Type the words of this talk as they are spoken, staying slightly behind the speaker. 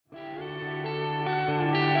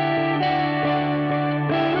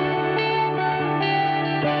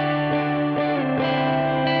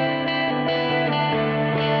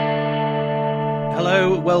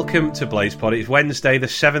welcome to Blaze Pod. It's Wednesday, the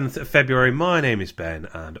 7th of February. My name is Ben,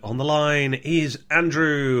 and on the line is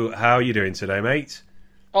Andrew. How are you doing today, mate?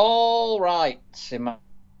 All right. In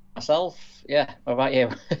myself, yeah. What about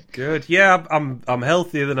you? Good. Yeah, I'm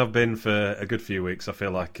healthier than I've been for a good few weeks. I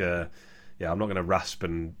feel like, I'm not going to rasp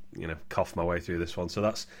and cough my way through this one. So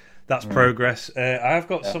that's progress. I have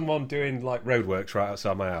got someone doing like roadworks right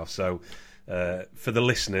outside my house. So for the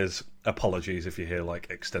listeners, apologies if you hear like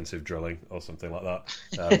extensive drilling or something like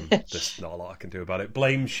that. There's not a lot I can do about it.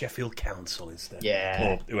 Blame Sheffield Council instead,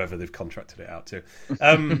 or whoever they've contracted it out to.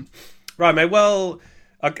 Right, mate. Well,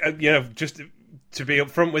 just to be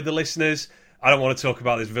upfront with the listeners, I don't want to talk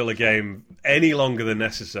about this Villa game any longer than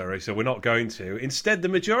necessary, so we're not going to. Instead, the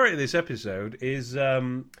majority of this episode is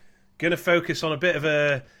going to focus on a bit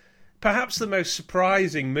of perhaps the most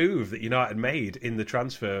surprising move that United made in the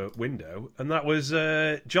transfer window, and that was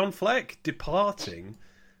John Fleck departing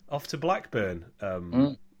off to Blackburn.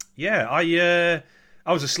 Yeah, I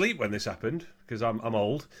was asleep when this happened because I'm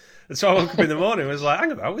old, and so I woke up in the morning and was like,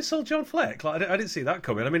 "Hang about, we sold John Fleck." Like, I didn't see that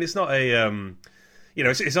coming. I mean, it's not a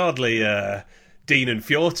it's hardly Dean and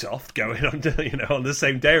Fjortoft going on the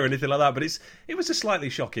same day or anything like that, but it was a slightly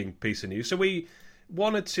shocking piece of news. So we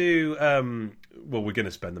wanted to we're going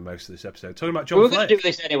to spend the most of this episode talking about John Fleck. We're going to do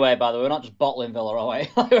this anyway, by the way. We're not just bottling Villa away.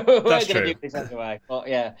 We're going to do this anyway. But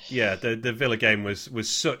yeah, the Villa game was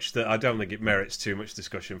such that I don't think it merits too much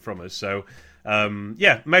discussion from us. So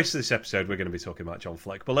most of this episode we're going to be talking about John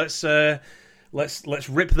Fleck. But let's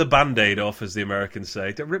rip the Band-Aid off, as the Americans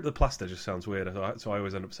say. Rip the plaster just sounds weird, so I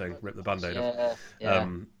always end up saying rip the Band-Aid off.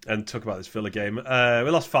 And talk about this Villa game. We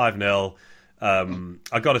lost 5-0.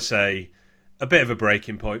 I got to say, a bit of a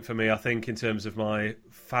breaking point for me, I think, in terms of my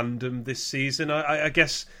fandom this season. I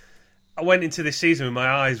guess I went into this season with my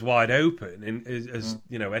eyes wide open, and as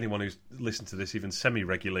anyone who's listened to this even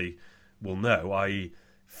semi-regularly will know, I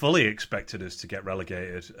fully expected us to get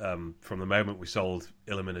relegated from the moment we sold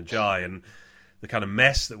Illiman and Jai, and the kind of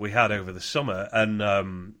mess that we had over the summer, and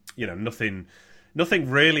nothing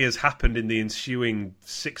really has happened in the ensuing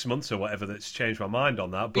 6 months or whatever that's changed my mind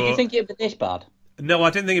on that. But did you think it'd be this bad? No,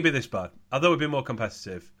 I didn't think it'd be this bad. I thought it'd be more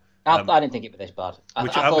competitive. I didn't think it'd be this bad.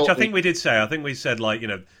 Which I think we did say. I think we said,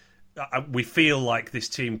 we feel like this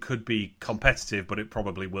team could be competitive, but it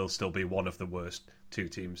probably will still be one of the worst two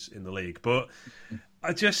teams in the league. But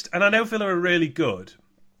I know Villa are really good,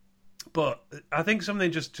 but I think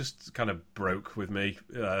something just kind of broke with me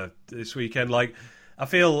this weekend. Like, I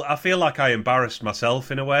feel like I embarrassed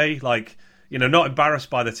myself in a way. Like, not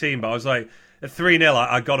embarrassed by the team, but I was like, at 3-0,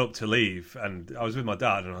 I got up to leave, and I was with my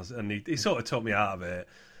dad, and he sort of took me out of it.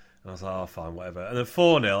 And I was like, oh, fine, whatever. And then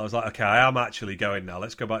 4-0, I was like, okay, I am actually going now.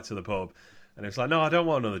 Let's go back to the pub. And he was like, no, I don't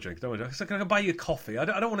want another drink. I was like, can I buy you a coffee? I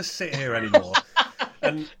don't want to sit here anymore.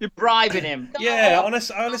 And you're bribing him. Yeah,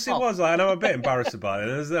 honestly, it was. Like, and I'm a bit embarrassed about it.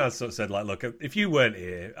 And I sort of said, like, look, if you weren't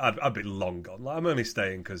here, I'd be long gone. Like, I'm only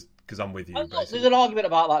staying because I'm with you. There's an argument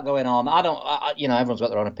about that going on. Everyone's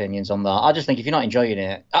got their own opinions on that. I just think if you're not enjoying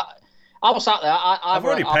it, I was sat there. I've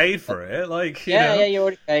already paid for it. Like, you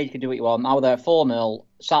already paid. You can do what you want. I was there at 4-0,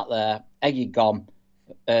 sat there, egg had gone,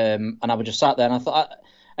 and I was just sat there, and I thought,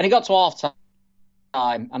 and it got to half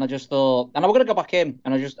time, and I just thought, and I was going to go back in,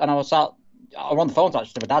 and I was sat. I was on the phone to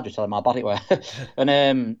my dad, just telling him how bad it was,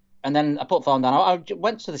 and then I put the phone down. I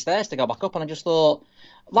went to the stairs to go back up, and I just thought,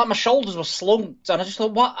 like, my shoulders were slumped, and I just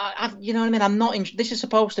thought, what? You know what I mean? I'm not. This is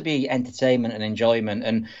supposed to be entertainment and enjoyment,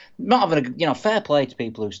 and not having a fair play to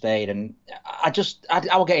people who stayed. And I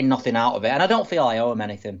was getting nothing out of it, and I don't feel I owe them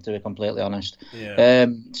anything, to be completely honest. Yeah.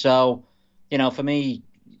 So, for me,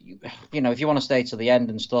 if you want to stay to the end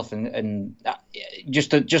and stuff, and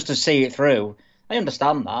just to see it through, I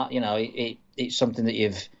understand that. It's something that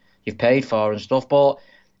you've paid for and stuff, but.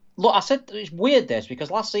 Look, I said it's weird this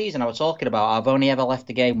because last season I was talking about I've only ever left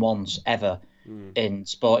a game once ever in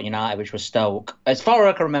Sport United, which was Stoke, as far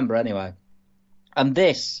as I can remember anyway. And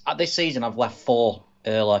this season I've left 4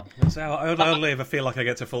 early. I don't ever feel like I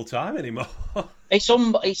get to full time anymore. It's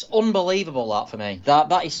unbelievable that for me.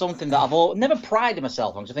 That is something that I've never prided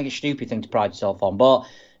myself on, because I think it's a stupid thing to pride yourself on. But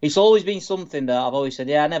it's always been something that I've always said,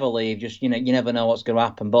 yeah, I never leave. Just you never know what's going to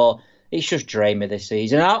happen. But it's just drained me this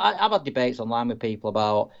season. I've had debates online with people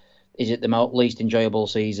about, is it the least enjoyable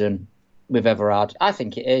season we've ever had? I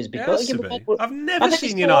think it is. Because I've never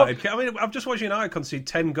seen United. I mean, I've just watched United concede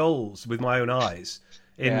 10 goals with my own eyes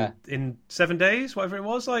in 7 days, whatever it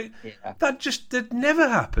was. Like that never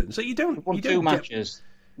happens. So you don't. Won 2 matches.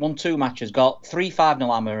 Won 2 matches. Got 3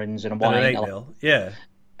 5-0 Hammers and 1 8-0. Yeah.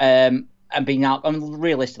 And being out.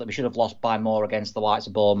 Realistically, we should have lost by more against the likes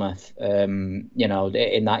of Bournemouth. In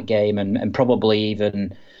that game, and probably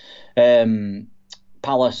even.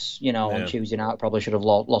 Palace, on Tuesday night, probably should have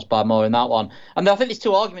lost by more in that one. And I think there's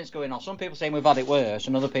two arguments going on. Some people saying we've had it worse,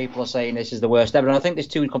 and other people are saying this is the worst ever. And I think there's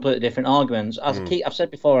two completely different arguments. As I've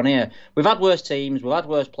said before on here, we've had worse teams, we've had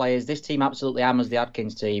worse players. This team absolutely hammers the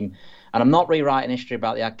Adkins team. And I'm not rewriting history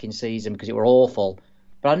about the Adkins season because it were awful.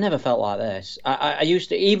 But I never felt like this. I used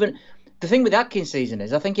to even... The thing with the Adkins season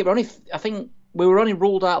is I think we were only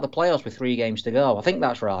ruled out of the playoffs with 3 games to go. I think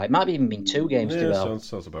that's right. It might have even been 2 games to go.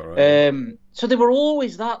 Sounds about right. So they were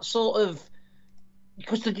always that sort of...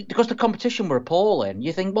 Because the competition were appalling,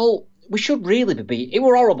 you think, well, we should really be beat. It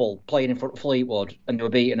were horrible playing in front of Fleetwood and they were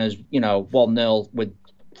beating us, 1-0 with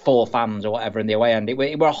 4 fans or whatever in the away end. It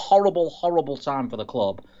were a horrible, horrible time for the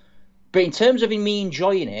club. But in terms of me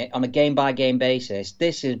enjoying it on a game-by-game basis,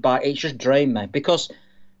 it's just drained me because...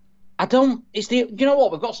 you know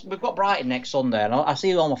what, we've got Brighton next Sunday, and I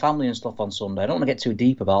see all my family and stuff on Sunday. I don't want to get too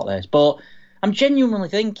deep about this, but I'm genuinely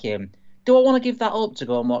thinking, do I want to give that up to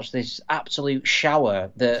go and watch this absolute shower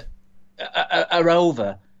that are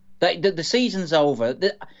over? That the season's over.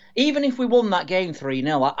 Even if we won that game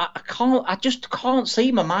 3-0, I just can't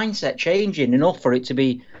see my mindset changing enough for it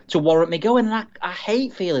to warrant me going. And I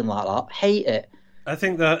hate feeling like that. Hate it. I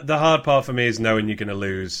think the hard part for me is knowing you're going to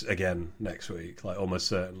lose again next week, like almost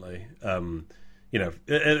certainly.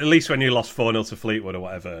 At least when you lost 4-0 to Fleetwood or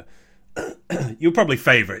whatever, you're probably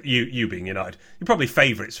favourite. You being United, you're probably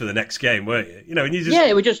favourites for the next game, weren't you? And you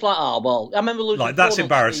just we're just like, oh well. I remember losing. Like that's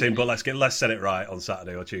embarrassing, but let's set it right on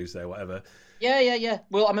Saturday or Tuesday or whatever. Yeah.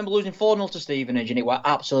 Well, I remember losing 4-0 to Stevenage, and it was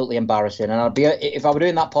absolutely embarrassing. And if I were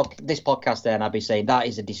doing this podcast then, I'd be saying that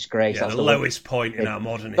is a disgrace. Yeah, that's the lowest point in our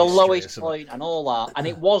modern history. The lowest point and all that, and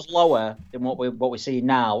it was lower than what we see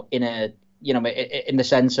now in in the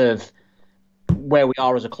sense of where we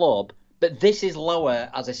are as a club. But this is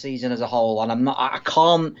lower as a season as a whole, and I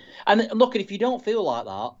can't. And look, if you don't feel like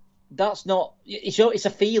that, that's not. It's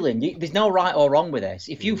a feeling. There's no right or wrong with this.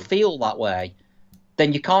 If you feel that way,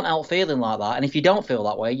 then you can't help feeling like that. And if you don't feel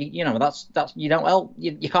that way, you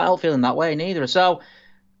can't help feeling that way neither. So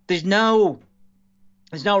there's no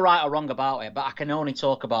right or wrong about it. But I can only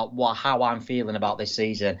talk about how I'm feeling about this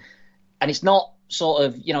season, and it's not sort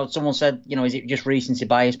of someone said is it just recency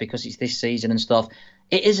bias because it's this season and stuff.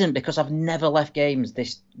 It isn't, because I've never left games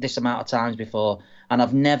this amount of times before, and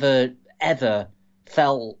I've never ever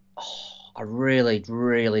felt I really,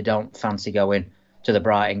 really don't fancy going to the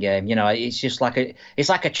Brighton game. It's just like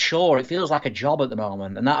a chore. It feels like a job at the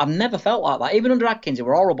moment, and I've never felt like that. Even under Adkins, it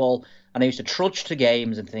were horrible, and I used to trudge to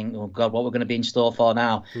games and think, oh God, what we're going to be in store for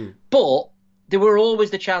now. But there were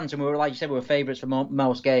always the chance, and we were, like you said, we were favourites for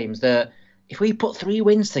most games, that if we put 3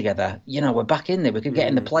 wins together, we're back in there. We could get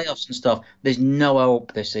in the playoffs and stuff. There's no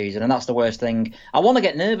hope this season, and that's the worst thing. I want to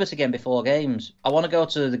get nervous again before games. I want to go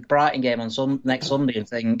to the Brighton game on next Sunday and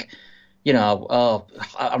think,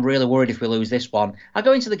 I'm really worried if we lose this one. I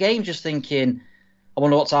go into the game just thinking, I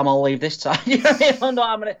wonder what time I'll leave this time. I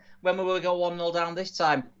wonder when we will go 1-0 down this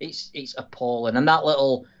time. It's appalling, and that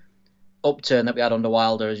little upturn that we had under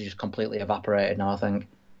Wilder has just completely evaporated now, I think.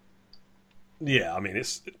 Yeah, I mean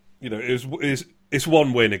it's. It's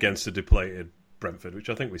one win against a depleted Brentford,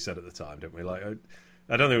 which I think we said at the time, didn't we? Like,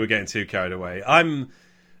 I don't think we're getting too carried away. I'm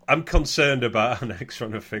concerned about our next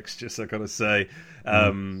run of fixtures, I've got to say.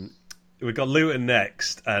 We've got Luton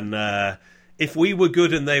next, and if we were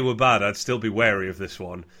good and they were bad, I'd still be wary of this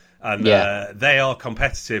one. And they are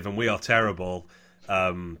competitive and we are terrible.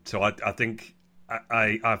 So I think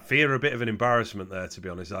I fear a bit of an embarrassment there, to be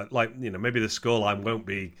honest. Maybe the scoreline won't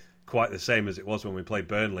be quite the same as it was when we played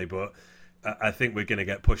Burnley, but I think we're going to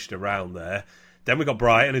get pushed around there. Then we got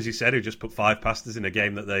Brighton, as you said, who just put 5 past us in a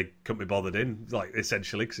game that they couldn't be bothered in,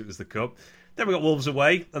 essentially, because it was the Cup. Then we got Wolves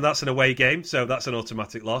away, and that's an away game, so that's an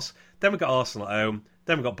automatic loss. Then we got Arsenal at home.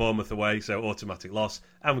 Then we got Bournemouth away, so automatic loss.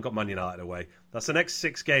 And we've got Man United away. That's the next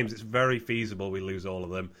 6 games. It's very feasible we lose all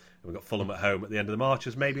of them. And we've got Fulham at home at the end of the March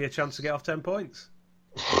as maybe a chance to get off 10 points.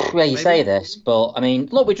 Well, you say this, but I mean,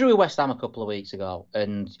 look, we drew with West Ham a couple of weeks ago,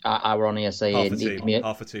 and I were on here saying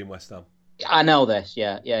half a team West Ham. I know this,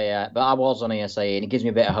 yeah. But I was on here saying it gives me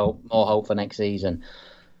a bit of more hope for next season.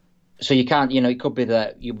 So you can't, it could be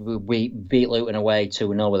that we beat Luton away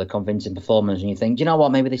 2-0 with a convincing performance, and you think, do you know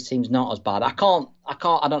what, maybe this team's not as bad. I don't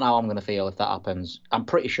know how I'm going to feel if that happens. I'm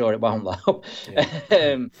pretty sure it won't, though. Yeah.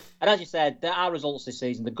 And as you said, there are results this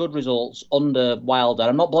season, the good results under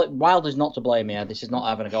Wilder. Wilder's not to blame here. This is not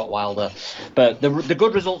having a go at Wilder. But the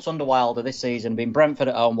good results under Wilder this season, being Brentford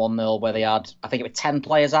at home 1-0, where they had, I think it was 10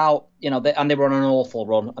 players out, and they were on an awful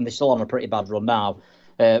run, and they're still on a pretty bad run now.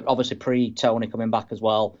 Obviously, pre-Tony coming back as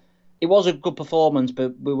well. It was a good performance,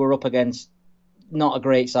 but we were up against not a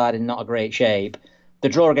great side and not a great shape. The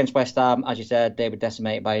draw against West Ham, as you said, they were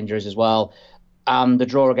decimated by injuries as well. And the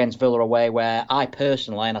draw against Villa away, where I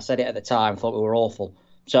personally, and I said it at the time, thought we were awful.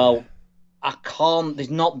 So I can't. There's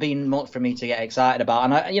not been much for me to get excited about.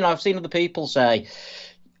 And I've seen other people say,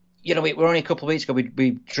 we're only a couple of weeks ago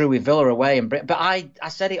we drew with Villa away, but I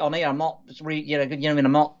said it on here. I'm not,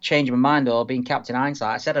 I'm not changing my mind or being Captain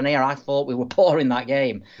Hindsight. I said on here I thought we were poor in that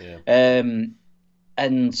game. Yeah.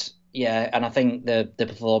 And I think the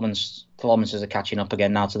performances are catching up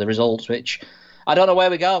again now to the results, which I don't know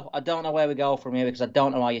where we go. I don't know where we go from here because I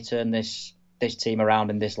don't know how you turn this team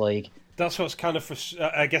around in this league. That's what's kind of,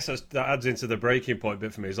 I guess that adds into the breaking point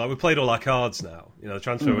bit for me. Is like we played all our cards now. The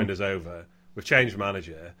transfer window's over. We've changed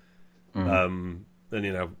manager. And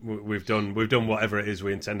we've done whatever it is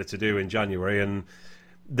we intended to do in January, and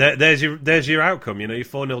there's your outcome. You're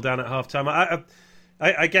 4-0 down at half time.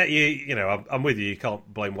 I get you. I'm with you. You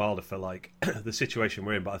can't blame Wilder for like the situation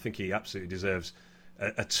we're in, but I think he absolutely deserves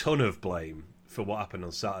a ton of blame for what happened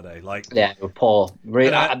on Saturday. We're poor.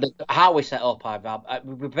 Really, how we set up,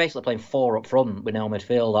 we're basically playing 4 up front with no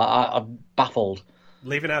midfield. I'm baffled.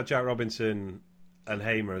 Leaving out Jack Robinson and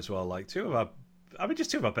Hamer as well, like two of our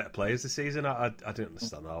better players this season. I didn't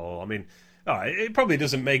understand that at all. I mean, all right, it probably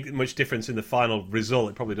doesn't make much difference in the final result.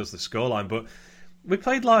 It probably does the scoreline, but we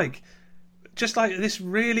played we just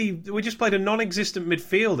played a non-existent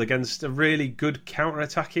midfield against a really good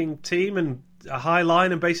counter-attacking team and a high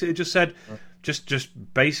line, and basically just said,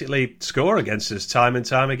 just basically score against us time and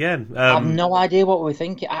time again. I have no idea what we were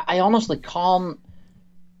thinking. I honestly can't.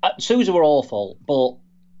 Sousa were awful, but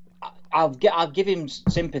I'll give him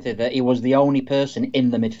sympathy that he was the only person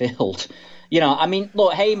in the midfield.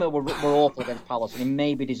 Look, Hamer were awful against Palace, and he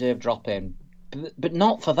maybe deserved dropping, but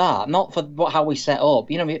not for that. Not for how we set up.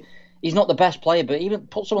 He's not the best player, but even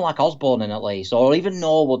put someone like Osborne in at least, or even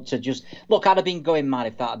Norwood to just look. I'd have been going mad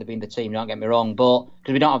if that had been the team. Don't get me wrong, but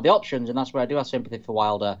because we don't have the options, and that's where I do have sympathy for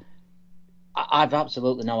Wilder. I've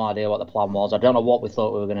absolutely no idea what the plan was. I don't know what we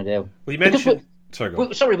thought we were going to do. Well, you mentioned.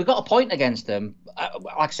 Sorry, we got a point against them.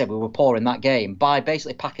 Like I said, we were poor in that game by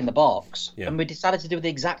basically packing the box, and we decided to do the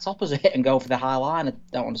exact opposite and go for the high line. I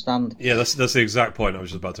don't understand. Yeah, that's the exact point I was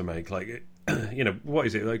just about to make. What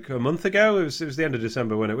is it? Like a month ago, it was the end of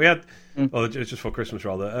December when we had, or just for Christmas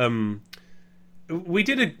rather. We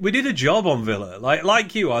did a job on Villa.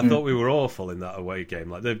 Like you, I thought we were awful in that away game.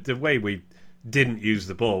 Like the way we didn't use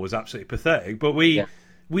the ball was absolutely pathetic. But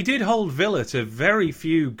we did hold Villa to very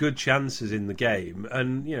few good chances in the game,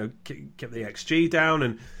 and kept the XG down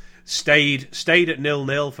and stayed at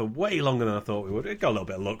 0-0 for way longer than I thought we would. It got a little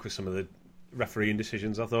bit of luck with some of the refereeing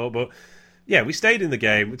decisions, I thought, but yeah, we stayed in the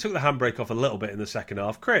game. We took the handbrake off a little bit in the second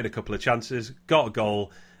half, created a couple of chances, got a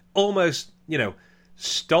goal, almost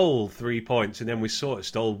stole 3 points, and then we sort of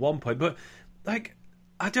stole 1 point. But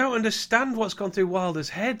I don't understand what's gone through Wilder's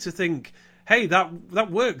head to think, hey,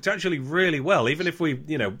 that worked actually really well. Even if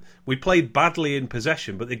we played badly in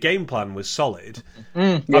possession, but the game plan was solid.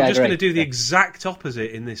 I'm just going to do the exact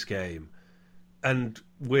opposite in this game. And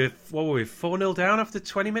we're 4-0 down after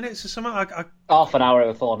 20 minutes or something. Half an hour, it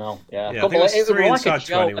was 4-0. Yeah, I think it was 3 inside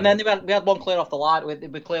 20. And then we had one clear off the line.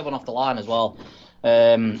 We cleared one off the line as well.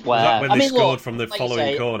 When they scored from the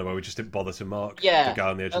following corner, where we just didn't bother to mark the guy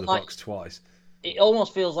on the edge of the box twice. It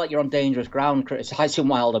almost feels like you're on dangerous ground criticising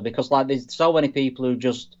Wilder because there's so many people who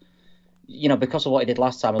just, because of what he did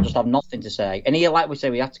last time, will just have nothing to say. And like we say,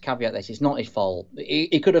 we have to caveat this. It's not his fault.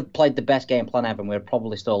 He could have played the best game plan ever, and we'd have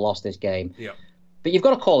probably still lost this game. Yeah. But you've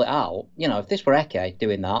got to call it out. If this were Eke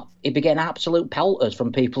doing that, he'd be getting absolute pelters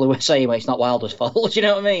from people who are saying, well, it's not Wilder's fault. You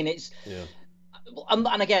know what I mean? Yeah.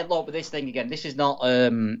 And again, look, with this thing again, this is not.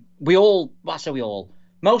 We all.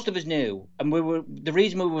 Most of us knew, and the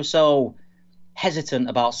reason we were so hesitant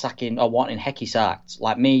about sacking or wanting Hecky sacked,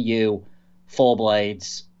 like me, you, Four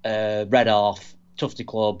Blades, Red Off, Tufty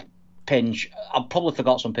Club, Pinch. I probably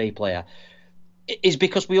forgot some people here. Is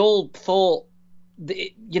because we all thought.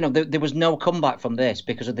 There was no comeback from this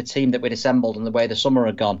because of the team that we'd assembled and the way the summer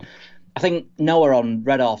had gone. I think Noah on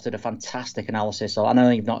Red Off did a fantastic analysis. I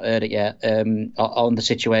know you've not heard it yet on the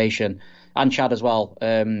situation, and Chad as well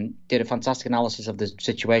did a fantastic analysis of the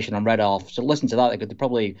situation on Red Off. So listen to that; they could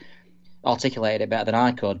probably articulate it better than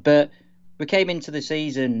I could. But we came into the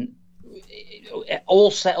season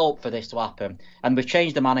all set up for this to happen, and we've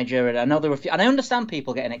changed the manager. And I know and I understand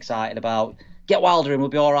people getting excited about. Get Wilder in, we'll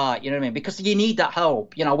be all right. You know what I mean? Because you need that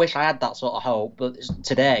hope. I wish I had that sort of hope,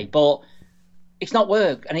 today, but it's not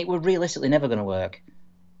work, and it was realistically never going to work.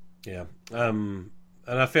 Yeah, and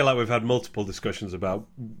I feel like we've had multiple discussions about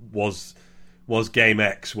was Game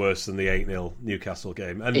X worse than the 8-0 Newcastle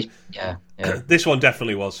game, and yeah. This one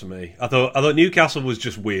definitely was for me. I thought Newcastle was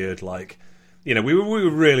just weird. we were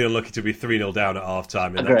really unlucky to be 3-0 down at half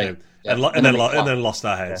time in that game. Yeah. And then lost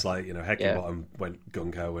our heads. Heckingbottom went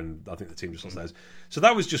gung-ho, and I think the team just lost theirs. So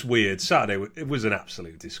that was just weird. Saturday, it was an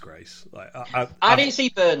absolute disgrace. I didn't see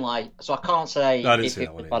Burnley, so I can't say if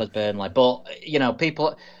it was bad as Burnley. But,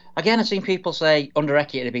 people... Again, I've seen people say under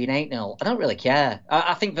Ecky it had been 8-0. I don't really care.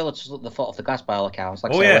 I think Villa just looked the foot off the gas by all accounts.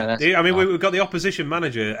 We've got the opposition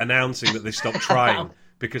manager announcing that they stopped trying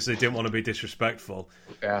because they didn't want to be disrespectful,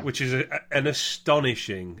 which is an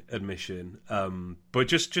astonishing admission. But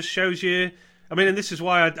just shows you... and this is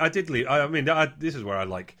why I did leave. This is where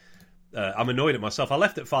I'm annoyed at myself. I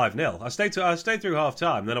left at 5-0. I stayed through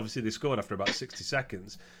half-time, then obviously they scored after about 60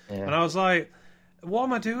 seconds. Yeah. And I was like, what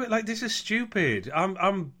am I doing? This is stupid.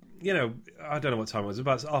 I don't know what time it was,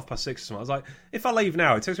 about 6:30 or something. I was like, if I leave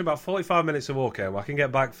now, it takes me about 45 minutes to walk home. I can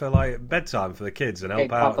get back for bedtime for the kids and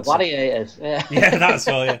help out. The gladiators. Yeah, that's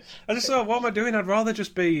all. Yeah, I just thought, what am I doing? I'd rather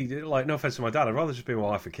just be no offense to my dad, I'd rather just be my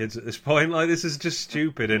wife and kids at this point. This is just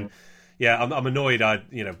stupid. And I'm annoyed. I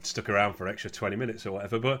stuck around for an extra 20 minutes or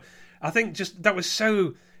whatever. But I think just that was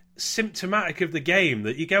so symptomatic of the game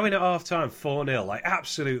that you go in at half time 4-0,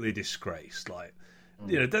 absolutely disgraced.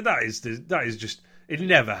 That is just. It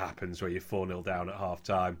never happens where you're 4-0 down at half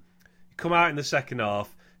time. You come out in the second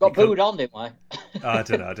half. Got booed on, didn't we? I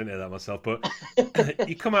don't know. I didn't hear that myself. But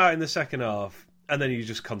you come out in the second half and then you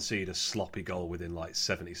just concede a sloppy goal within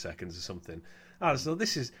 70 seconds or something. So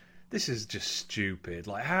this is just stupid.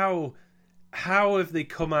 How have they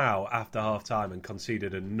come out after half time and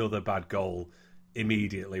conceded another bad goal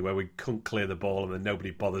immediately where we couldn't clear the ball and then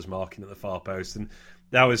nobody bothers marking at the far post? And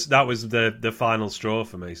that was the final straw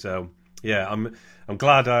for me. So. Yeah, I'm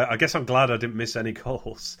glad. I guess I'm glad I didn't miss any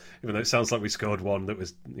goals, even though it sounds like we scored one that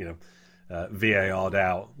was, VAR'd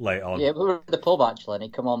out late on. Yeah, we were at the pub actually, and he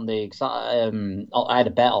come on I had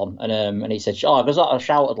a bet on, and he said, because I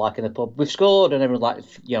shouted in the pub, we've scored, and everyone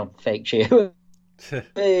fake cheer. And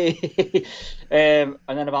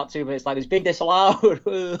then about 2 minutes later, it's been disallowed.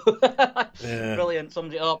 Brilliant,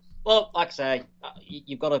 sums it up. Well, like I say,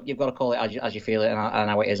 you've got to call it as you feel it and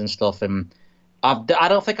how it is and stuff, and. I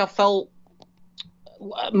don't think I've felt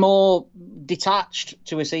more detached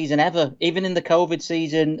to a season ever. Even in the COVID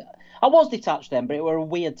season, I was detached then, but it were a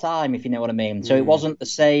weird time, if you know what I mean. So it wasn't the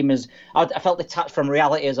same as... I felt detached from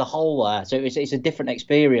reality as a whole there. So it's a different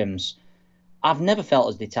experience. I've never felt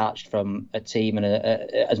as detached from a team and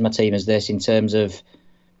as my team as this in terms of...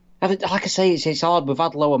 Like I say, it's hard. We've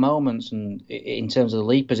had lower moments and in terms of the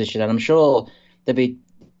league position, and I'm sure there'd be...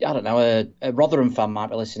 I don't know, a Rotherham fan might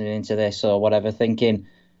be listening into this or whatever, thinking,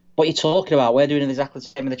 what are you talking about? We're doing exactly the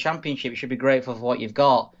same in the Championship. You should be grateful for what you've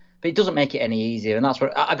got. But it doesn't make it any easier. And that's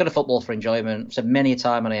what I got a football for enjoyment. I've said many a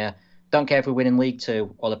time on here, don't care if we win in League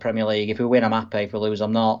Two or the Premier League. If we win, I'm happy. If we lose,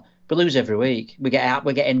 I'm not. We lose every week. We're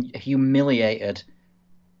getting humiliated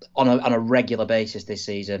on a regular basis this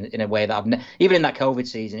season in a way that even in that COVID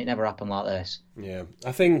season, it never happened like this. Yeah,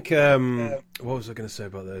 I think what was I going to say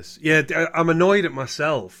about this? Yeah, I'm annoyed at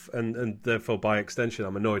myself, and therefore by extension,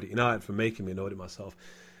 I'm annoyed at United for making me annoyed at myself.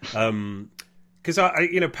 Because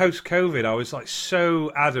I post COVID, I was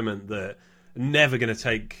so adamant that I'm never going to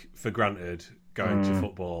take for granted going to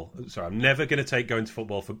football. Sorry, I'm never going to take going to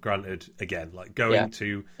football for granted again. Going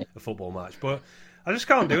to a football match, but. I just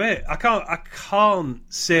can't do it. I can't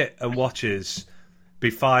sit and watch us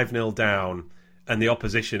be 5-0 down and the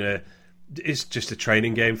opposition is just a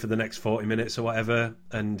training game for the next 40 minutes or whatever,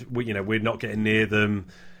 and we're not getting near them,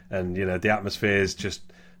 and the atmosphere is just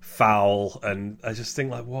foul, and I just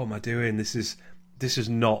think what am I doing? This is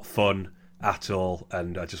not fun at all,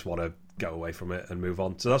 and I just want to go away from it and move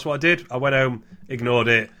on. So that's what I did. I went home, ignored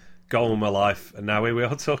it, got on with my life, and now here we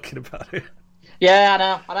are talking about it.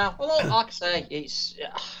 Yeah, I know. Well, look, like I say, it's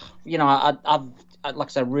I've like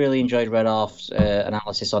I said, really enjoyed Red Half's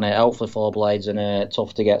analysis on it. Hopefully, Four Blades, and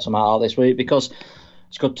tough to get some out this week because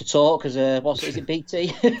it's good to talk. Because is it BT?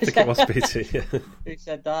 I think it was BT. Yeah. Who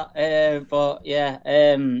said that? But yeah,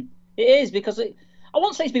 it is because I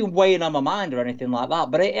won't say it's been weighing on my mind or anything like that,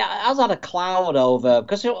 but it has had a cloud over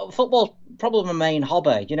because football's probably my main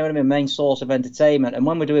hobby. You know what I mean? Main source of entertainment, and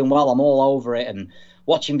when we're doing well, I'm all over it and.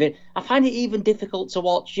 Watching I find it even difficult to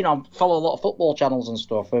watch. I follow a lot of football channels and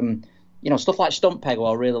stuff, and stuff like Stump Peg, who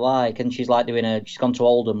I really like, and she's she's gone to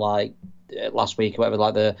Oldham last week, or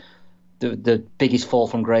whatever, the biggest fall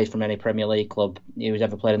from grace from any Premier League club who's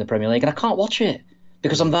ever played in the Premier League, and I can't watch it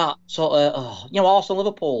because I'm that sort of Arsenal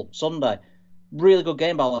Liverpool Sunday, really good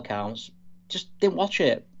game by all accounts, just didn't watch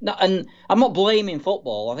it. No, and I'm not blaming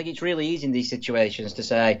football. I think it's really easy in these situations to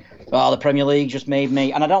say, the Premier League just made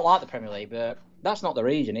me, and I don't like the Premier League, but. That's not the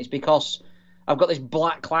reason. It's because I've got this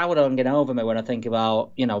black cloud hanging over me when I think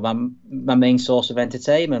about, my main source of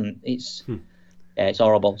entertainment. It's it's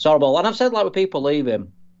horrible. It's horrible. And I've said, like, with people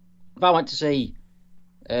leaving, if I went to see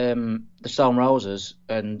the Stone Roses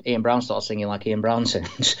and Ian Brown started singing like Ian Brown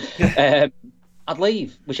sings, I'd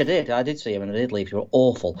leave, which I did. I did see him and I did leave. They were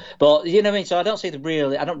awful. But, you know what I mean? So I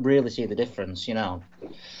don't really see the difference,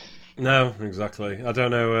 No, exactly. I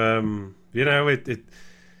don't know. It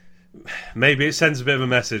maybe it sends a bit of a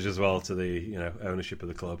message as well to the ownership of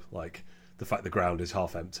the club, like the fact the ground is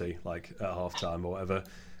half empty, like at half time or whatever,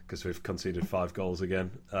 because we've conceded 5 goals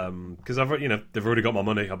again. Because they've already got my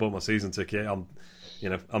money. I bought my season ticket.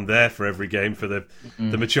 I'm there for every game for the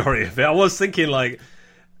majority of it. I was thinking, like,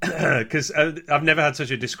 because I've never had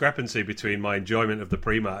such a discrepancy between my enjoyment of the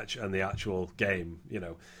pre-match and the actual game.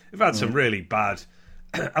 We've had some really bad.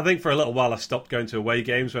 I think for a little while I stopped going to away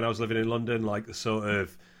games when I was living in London, like the sort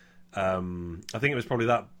of. I think it was probably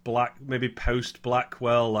that maybe post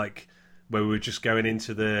Blackwell, like where we were just going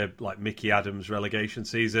into the like Mickey Adams relegation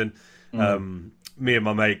season. Me and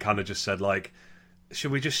my mate kind of just said, like,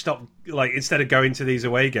 should we just stop? Like, instead of going to these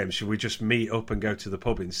away games, should we just meet up and go to the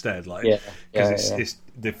pub instead? Like, because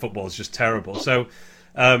the football is just terrible. So,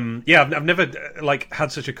 I've never like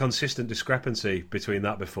had such a consistent discrepancy between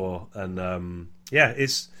that before, and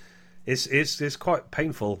it's quite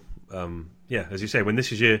painful. As you say, when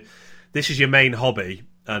this is your main hobby,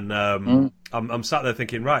 and I'm sat there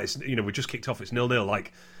thinking, right, it's, we just kicked off, it's 0-0,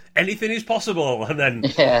 like anything is possible, and then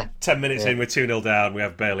 10 minutes in, we're 2-0 down, we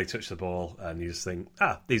have barely touched the ball, and you just think,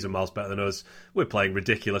 these are miles better than us. We're playing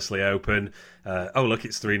ridiculously open. Oh look,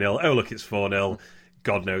 it's 3-0. Oh look, it's 4-0.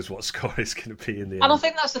 God knows what score it's going to be in the end. And I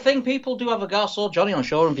think that's the thing. People do have a go. I saw Johnny on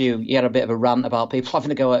Shore Review. He had a bit of a rant about people having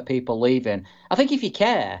to go at people leaving. I think if you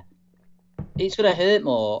care, it's going to hurt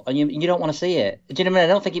more, and you don't want to see it. Do you know what I mean?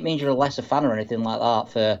 I don't think it means you're a lesser fan or anything like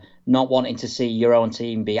that for not wanting to see your own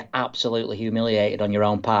team be absolutely humiliated on your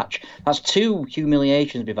own patch. That's 2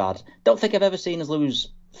 humiliations we've had. Don't think I've ever seen us lose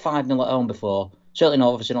 5-0 at home before. Certainly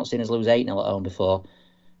not, obviously not seen us lose 8-0 at home before.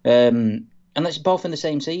 And that's both in the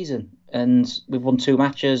same season. And we've won 2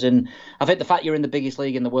 matches. And I think the fact you're in the biggest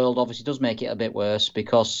league in the world obviously does make it a bit worse,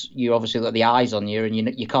 because you obviously got the eyes on you, and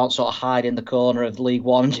you can't sort of hide in the corner of League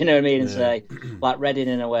One, do you know what I mean, and say, like Reading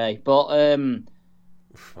in a way. But I'm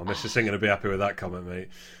Mr. Singh going to be happy with that comment, mate.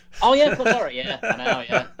 Oh, yeah, sorry, I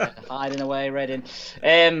know, hiding away, Reading.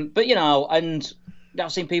 But, and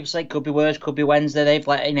I've seen people say could be worse, could be Wednesday. They've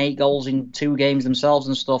let in 8 goals in 2 games themselves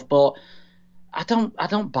and stuff, but I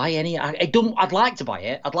don't buy any. I'd like to buy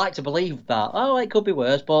it. I'd like to believe that. Oh, it could be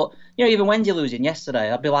worse. But even when you're losing yesterday,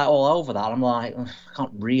 I'd be like all over that. I'm like, I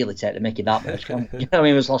can't really take the mickey that much.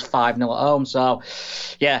 We was lost 5-0 at home. So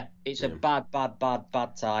yeah, it's a bad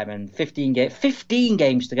time. And 15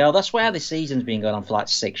 games to go. That's where this season's been going on for like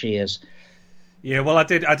 6 years. Yeah, well, I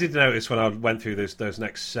did notice when I went through those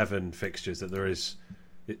next 7 fixtures that there is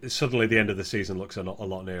suddenly the end of the season looks a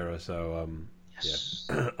lot nearer. So yes.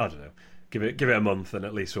 I don't know. Give it a month, and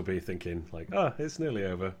at least we'll be thinking like, it's nearly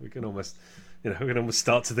over. We can almost, we can almost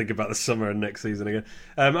start to think about the summer and next season again.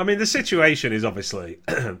 I mean, the situation is obviously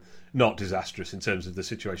not disastrous in terms of the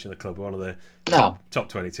situation of the club. We're one of the top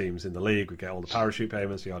 20 teams in the league. We get all the parachute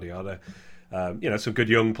payments, yada yada. Some good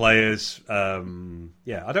young players. I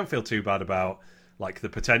don't feel too bad about like the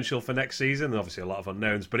potential for next season. Obviously, a lot of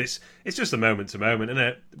unknowns, but it's just a moment to moment, isn't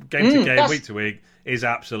it? Game to game, week to week is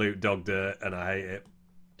absolute dog dirt, and I hate it.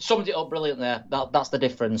 Summed it up brilliant there. That's the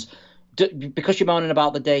difference. Because you're moaning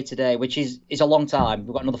about the day-to-day, which is a long time.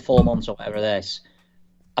 We've got another 4 months or whatever this.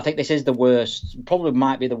 I think this is the worst, probably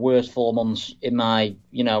might be the worst 4 months in my,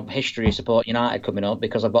 history of support United coming up,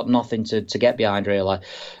 because I've got nothing to get behind, really.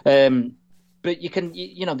 But you can,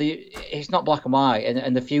 it's not black and white,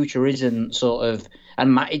 and the future isn't sort of,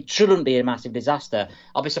 and it shouldn't be a massive disaster.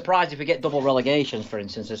 I'll be surprised if we get double relegations, for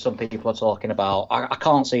instance, as some people are talking about. I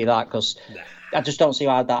can't see that, because I just don't see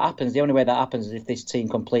how that happens. The only way that happens is if this team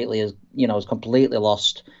has completely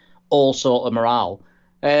lost all sort of morale.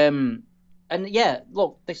 And yeah,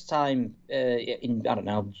 look, this time in, I don't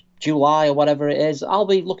know, July or whatever it is, I'll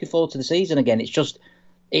be looking forward to the season again.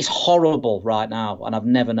 It's horrible right now, and I've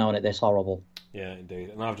never known it this horrible. Yeah,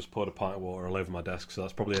 indeed. And I've just poured a pint of water all over my desk, so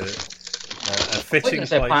that's probably a fitting place.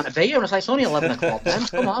 Say a pint of beer, and it's only 11 o'clock then.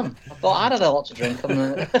 Come on. I thought I'd had a lot to drink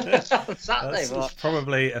on Saturday. That's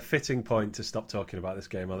probably a fitting point to stop talking about this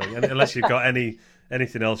game, I think. Unless you've got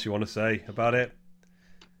anything else you want to say about it.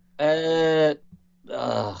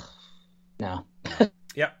 No.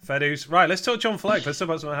 Yeah, fair dues. Right, let's talk John Fleck. Let's talk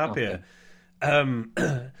about something happier.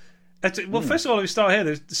 Well, first of all, let me start here.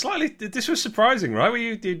 This was surprising,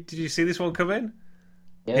 right? Did you see this one come in?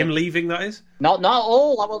 Yeah. Him leaving, that is? Not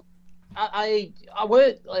all. I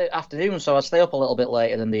work late afternoon, so I stay up a little bit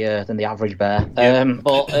later than the average bear.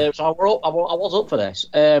 So I was up for this.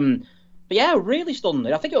 But yeah, really stunned.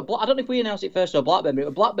 I think it was, I don't know if we announced it first or Blackburn, but it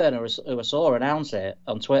was Blackburn who I saw announce it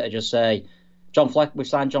on Twitter, just say, John Fleck, we've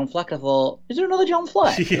signed John Fleck. I thought, is there another John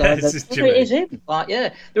Fleck? Yeah, it is him. Like,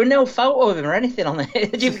 yeah, there were no photo of him or anything on there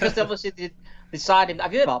because obviously they signed him.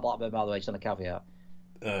 Have you heard about Blackburn, by the way? Just on a caveat.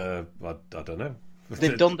 I don't know.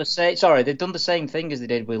 They've done the same. Sorry, they've done the same thing as they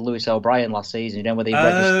did with Lewis O'Brien last season. You know, where they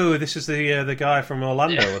this is the guy from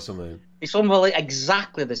Orlando or something. It's almost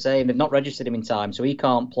exactly the same. They've not registered him in time, so he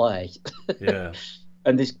can't play. Yeah.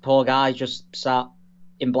 And this poor guy just sat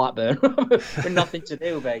in Blackburn with nothing to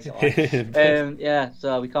do, basically.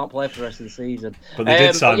 So we can't play for the rest of the season. But they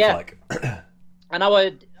did sign Fleck. And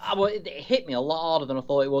it hit me a lot harder than I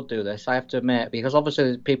thought it would do this, I have to admit, because obviously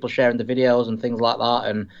there's people sharing the videos and things like that,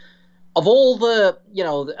 and of all the,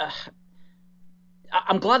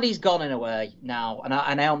 I'm glad he's gone in a way now, and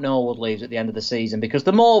I hope Norwood leaves at the end of the season, because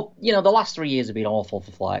the more, the last 3 years have been awful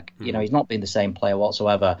for Fleck. Mm. He's not been the same player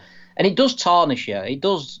whatsoever, and it does tarnish you. It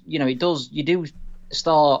does, you do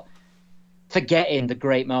start forgetting the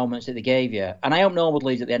great moments that they gave you. And I hope Norwood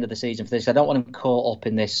leaves at the end of the season for this. I don't want him caught up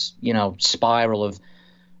in this, spiral of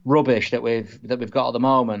rubbish that we've got at the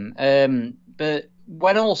moment. But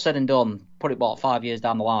when all's said and done, put it 5 years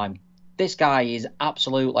down the line, this guy is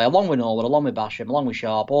absolutely, along with Norwood, along with Basham, along with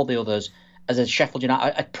Sharp, all the others, as a Sheffield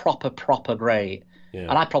United, a proper great. Yeah.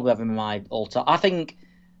 And I probably have him in my all-time. I think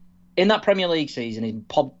in that Premier League season, he's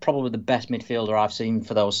probably the best midfielder I've seen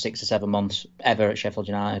for those 6 or 7 months ever at Sheffield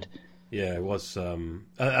United. Yeah, it was.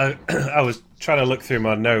 I was trying to look through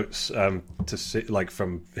my notes to see,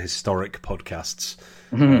 from historic podcasts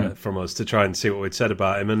from us, to try and see what we'd said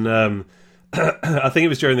about him. And I think it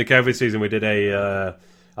was during the COVID season we did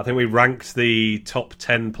I think we ranked the top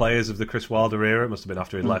 10 players of the Chris Wilder era. It must have been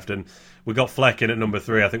after he'd left, and we got Fleck in at number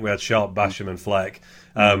 3. I think we had Sharp, Basham, and Fleck.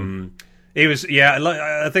 He was,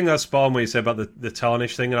 I think that's spot on what you said about the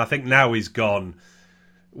tarnish thing, and I think now he's gone,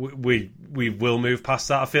 we will move past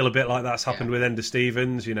that. I feel a bit like that's happened with Ender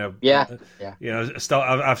Stevens, I've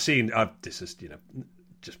seen, this is,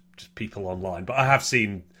 just people online, but I have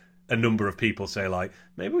seen a number of people say,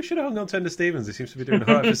 maybe we should have hung on to Ender Stevens. He seems to be doing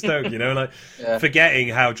all right for Stoke, forgetting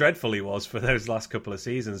how dreadful he was for those last couple of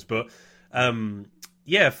seasons. But,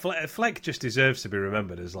 Fleck just deserves to be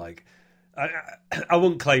remembered as, I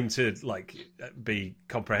wouldn't claim to, be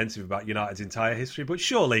comprehensive about United's entire history, but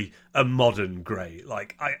surely a modern great.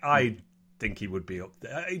 I think he would be up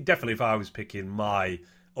there. Definitely if I was picking my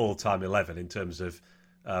all-time 11 in terms of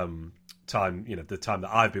time, the time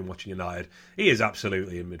that I've been watching United, he is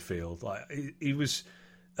absolutely in midfield. He was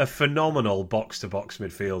a phenomenal box-to-box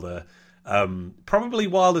midfielder. Probably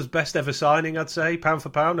Wilder's best ever signing, I'd say, pound for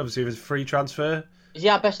pound. Obviously, it was a free transfer.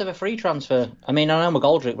 Yeah, best ever free transfer. I mean, I know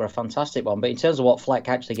McGoldrick were a fantastic one, but in terms of what Fleck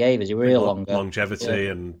actually gave us, he really longer longevity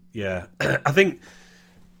and I think.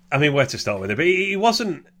 I mean, where to start with it? But he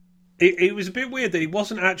wasn't. It was a bit weird that he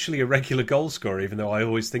wasn't actually a regular goal scorer, even though I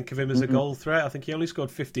always think of him as a goal threat. I think he only scored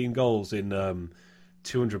 15 goals in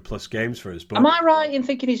 200 plus games for us. But am I right in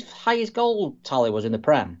thinking his highest goal tally was in the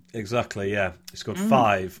Prem? Exactly. Yeah, he scored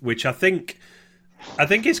 5, which I think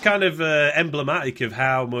is kind of emblematic of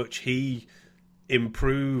how much he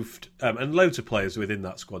improved, and loads of players within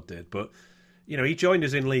that squad did. But he joined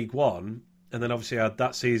us in League One, and then obviously had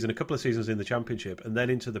that season, a couple of seasons in the Championship, and then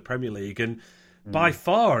into the Premier League. And by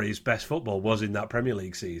far his best football was in that Premier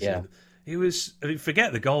League season. Yeah. He was,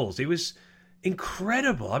 forget the goals, he was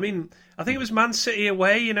incredible. I mean, I think it was Man City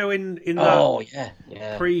away, in that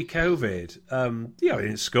pre-COVID. He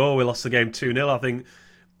didn't score. We lost the game 2-0. I think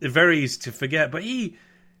very easy to forget, but he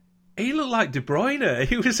looked like De Bruyne.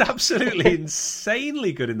 He was absolutely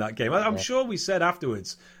insanely good in that game. I'm sure we said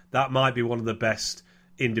afterwards that might be one of the best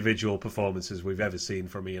individual performances we've ever seen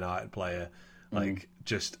from a United player.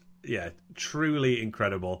 Truly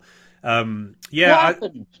incredible. What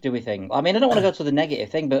happened, do we think? I mean, I don't want to go to the negative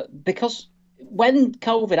thing, but because when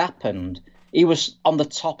COVID happened, he was on the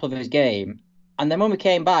top of his game. And then when we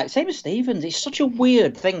came back, same as Stevens, it's such a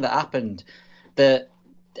weird thing that happened.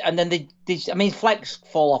 And then Fleck's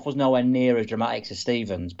fall off was nowhere near as dramatic as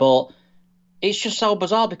Stevens, but it's just so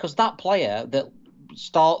bizarre because that player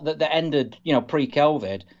that ended,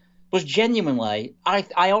 pre-COVID was genuinely,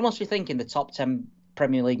 I honestly think, in the top 10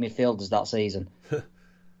 Premier League midfielders that season.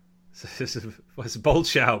 It's a bold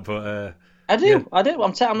shout, but I do.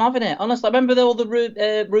 I'm having it. Honestly, I remember all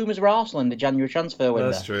the rumours of Arsenal in the January transfer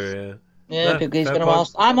window. That's true. Yeah. Yeah, because he's going to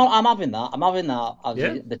ask. I'm having that. I'm having that.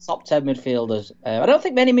 The top 10 midfielders. I don't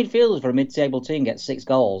think many midfielders for a mid-table team get 6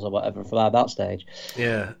 goals or whatever from that stage.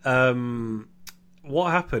 Yeah.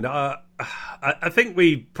 what happened? I think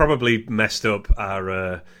we probably messed up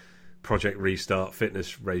our Project Restart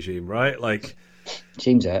fitness regime, right? Like,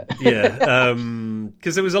 seems it. Yeah,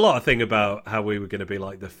 because there was a lot of thing about how we were going to be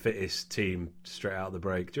like the fittest team straight out of the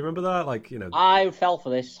break. Do you remember that? Like, I fell for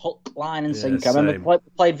this hook, line, and sinker. I remember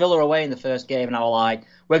played Villa away in the first game, and I was like,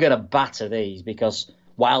 we're going to batter these because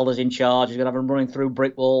Wilder's in charge. He's going to have them running through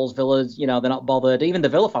brick walls. Villa's, they're not bothered. Even the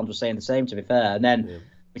Villa fans were saying the same, to be fair. And then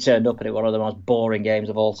we turned up and it was one of the most boring games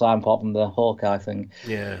of all time, apart from the Hawkeye thing.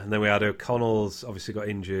 Yeah, and then we had O'Connell's obviously got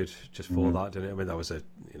injured just for that, didn't it? I mean, that was a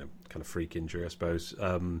kind of freak injury, I suppose.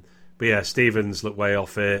 But yeah, Stevens looked way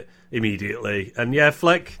off it immediately, and yeah,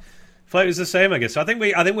 Fleck was the same, I guess. So I think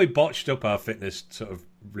we botched up our fitness sort of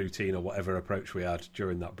routine or whatever approach we had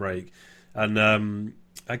during that break, and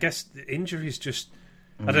I guess injuries just.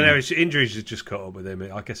 I don't know. Injuries have just caught up with him.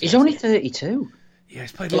 I guess he's only 32. Yeah,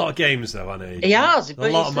 he's played a lot of games though, hasn't he? He has. A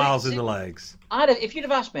lot of miles in the legs. If you'd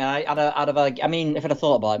have asked me, if I'd have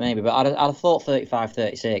thought about it maybe, but I'd have thought 35,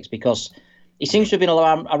 36 because he seems to have been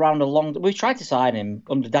around a long. We tried to sign him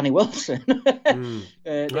under Danny Wilson. I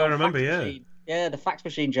remember, yeah, the fax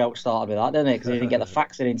machine joke started with that, didn't it? Because he didn't get the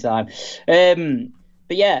fax in time.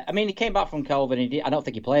 But yeah, I mean, he came back from COVID. I don't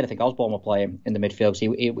think he played. I think Osborne would play him in the midfield.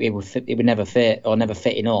 So he would never fit or never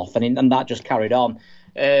fit enough, and that just carried on.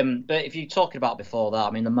 But if you're talking about before that,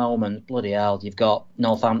 I mean, the moment, bloody hell, you've got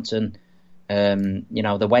Northampton,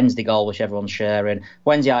 the Wednesday goal, which everyone's sharing.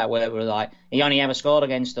 Wednesday night, where we're like, he only ever scored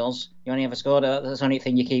against us. He only ever scored. That's the only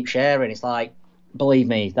thing you keep sharing. It's like, believe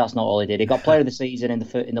me, that's not all he did. He got player of the season in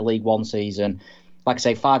the League One season. Like I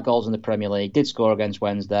say, 5 goals in the Premier League. Did score against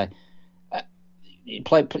Wednesday. He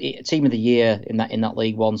played team of the year in that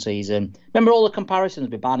League One season. Remember all the comparisons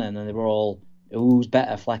with Bannon, and they were all, who's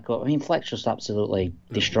better, Fleck? I mean, Fleck's just absolutely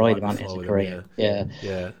destroyed him, hasn't he, his career.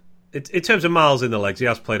 Yeah. In terms of miles in the legs, he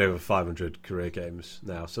has played over 500 career games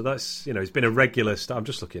now. So that's, he's been a regular I'm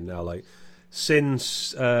just looking now, like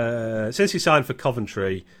since he signed for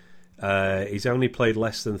Coventry, he's only played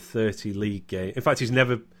less than 30 league games. In fact, he's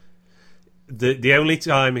never. The only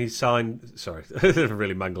time he signed... Sorry, I'm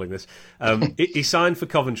really mangling this. He signed for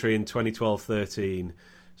Coventry in 2012-13,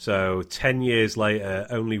 so 10 years later,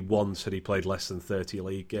 only once had he played less than 30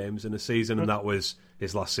 league games in a season, and that was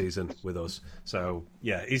his last season with us. So,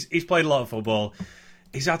 yeah, he's played a lot of football.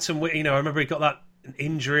 He's had some... I remember he got that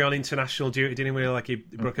injury on international duty, didn't he? Like he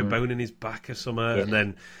broke a bone in his back or something, and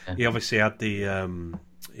then he obviously had the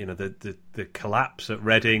collapse at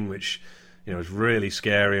Reading, which... was really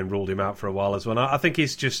scary and ruled him out for a while as well. I think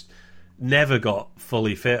he's just never got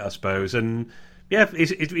fully fit, I suppose. And yeah,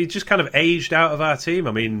 he just kind of aged out of our team.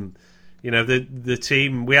 I mean, the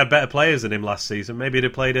team, we had better players than him last season. Maybe he'd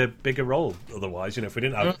have played a bigger role otherwise. If we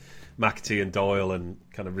didn't have McAtee and Doyle and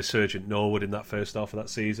kind of resurgent Norwood in that first half of that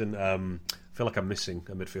season. I feel like I'm missing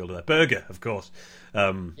a midfielder there. Berger, of course.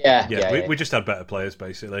 We just had better players,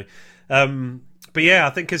 basically. But yeah, I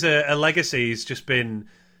think as a legacy, he's just been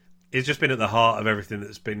at the heart of everything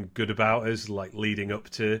that's been good about us, like leading up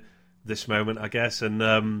to this moment, I guess. And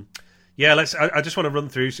I just want to run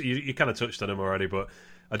through. So you kind of touched on them already, but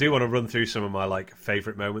I do want to run through some of my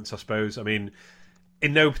favourite moments, I suppose. I mean,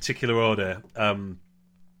 in no particular order.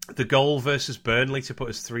 The goal versus Burnley to put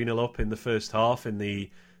us 3-0 up in the first half in the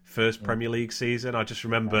first Premier League season. I just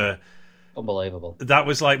remember. Unbelievable. That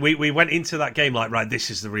was we went into that game right, this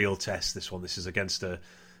is the real test. This is against a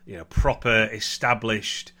proper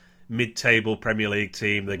established mid-table Premier League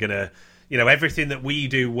team. They're gonna, everything that we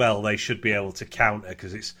do well, they should be able to counter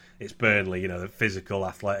because it's Burnley, the physical,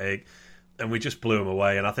 athletic, and we just blew them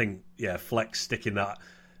away. And I think, Fleck sticking that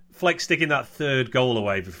third goal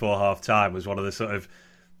away before half time was one of the sort of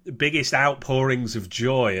biggest outpourings of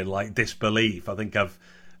joy and disbelief I think I've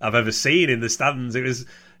ever seen in the stands. It was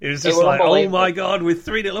just oh my God, we're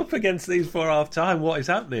 3-0 up against these before half time. What is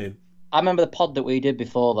happening? I remember the pod that we did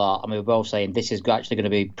before that, and we were both saying this is actually going to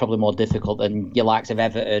be probably more difficult than your likes of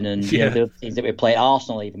Everton and the other teams that we played.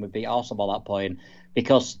 Arsenal even, we beat Arsenal by that point,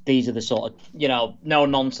 because these are the sort of,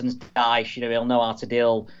 no-nonsense dice, he'll know how to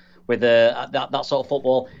deal with that sort of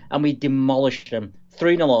football. And we demolished them,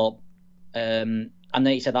 3-0 up. And then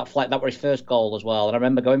he said that Fleck, that was his first goal as well. And I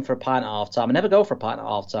remember going for a pint at half-time. I never go for a pint at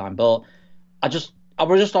half-time, but I was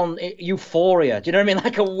just on euphoria. Do you know what I mean?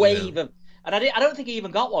 Like a wave of... And I don't think he even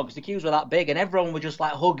got one because the queues were that big, and everyone was just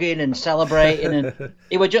hugging and celebrating, and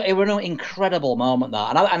it was an incredible moment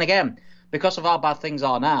that. And again, because of how bad things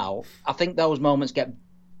are now, I think those moments get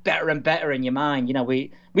better and better in your mind.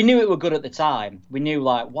 We knew it were good at the time. We knew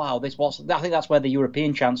wow, I think that's where the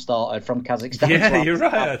European chance started from Kazakhstan. Yeah, you're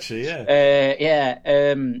right, actually.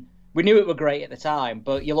 Yeah. We knew it were great at the time,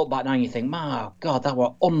 but you look back now and you think, my God, that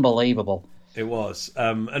were unbelievable. It was.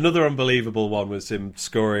 Another unbelievable one was him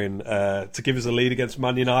scoring to give us a lead against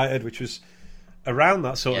Man United, which was around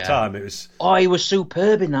that sort of time. It was. Oh, he was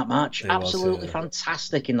superb in that match. Absolutely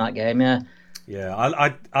fantastic in that game. Yeah. Yeah,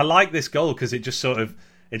 I like this goal because it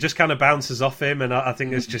just kind of bounces off him, and I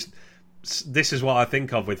think it's just this is what I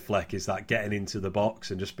think of with Fleck, is that getting into the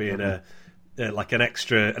box and just being like an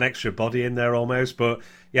extra body in there almost. But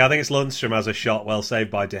yeah, I think it's Lundstrom has a shot well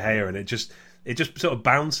saved by De Gea, and it just sort of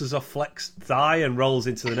bounces off Fleck's thigh and rolls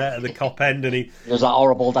into the net at the Kop end, and he does that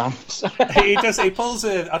horrible dance. he pulls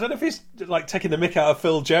I don't know if he's like taking the mick out of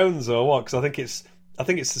Phil Jones or what, because I think it's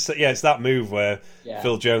that move where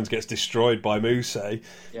Phil Jones gets destroyed by Mousse. And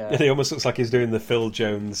he almost looks like he's doing the Phil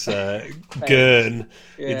Jones gurn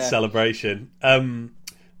in celebration.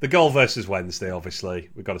 The goal versus Wednesday, obviously,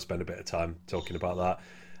 we've got to spend a bit of time talking about that.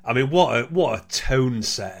 I mean, what a tone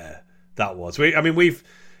setter that was.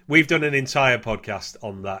 We've done an entire podcast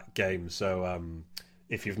on that game, so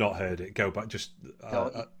if you've not heard it, go back. Just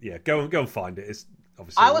go and find it. It's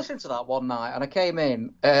obviously. I listened to that one night, and I came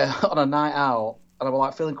in on a night out, and I was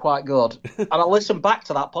like feeling quite good. And I listened back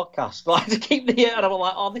to that podcast, like to keep and I was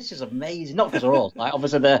like, "Oh, this is amazing!" Not because of us, like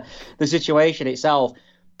obviously the situation itself.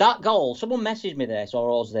 That goal, someone messaged me this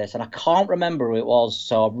or us this, and I can't remember who it was,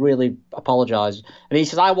 so I really apologise. And he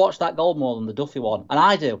says, "I watched that goal more than the Duffy one," and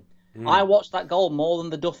I do. I watched that goal more than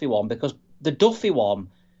the Duffy one, because the Duffy one,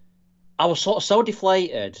 I was sort of so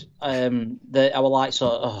deflated that I was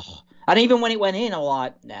like, and even when it went in, I was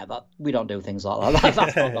like, "Nah, we don't do things like that.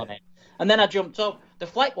 That's not on it." And then I jumped up. The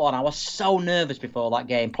Fleck one, I was so nervous before that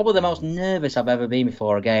game. Probably the most nervous I've ever been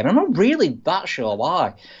before a game. And I'm not really that sure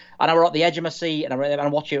why. And I was at the edge of my seat, and I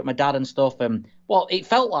watched it with my dad and stuff. And, well, it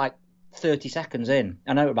felt like 30 seconds in.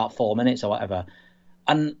 I know about 4 minutes or whatever.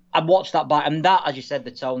 And I watched that back. And that, as you said,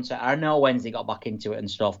 the tone set. I know Wednesday got back into it and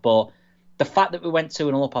stuff. But the fact that we went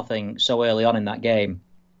 2-0 up, I think, so early on in that game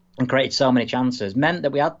and created so many chances meant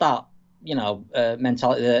that we had that,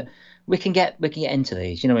 mentality that we can get into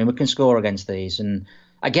these. We can score against these. And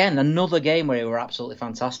again, another game where we were absolutely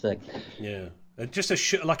fantastic. Yeah, just a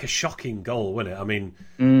shocking goal, wasn't it? I mean,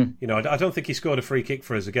 I don't think he scored a free kick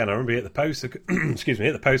for us again. I remember he hit the post. Excuse me,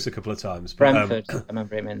 hit the post a couple of times. But, Brentford, I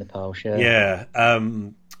remember him in the post. Yeah.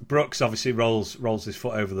 Brooks obviously rolls his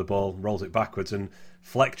foot over the ball, rolls it backwards, and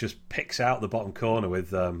Fleck just picks out the bottom corner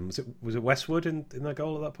with was it Westwood in that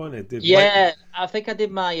goal at that point? I think I did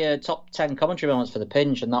my top 10 commentary moments for the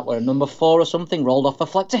Pinch, and that were number 4 or something, rolled off for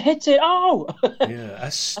Fleck to hit it. Oh, yeah, a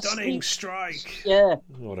stunning strike. Yeah,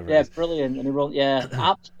 whatever. Yeah, brilliant, and he run. Yeah,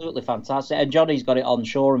 absolutely fantastic. And Johnny's got it on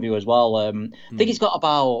Shore Review as well. I think he's got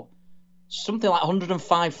about something like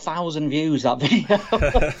 105,000 views, that video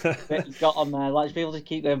that he's got on there. Like, people just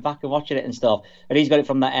keep going back and watching it and stuff. And he's got it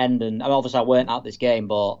from that end. And obviously I weren't at this game,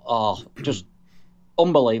 but just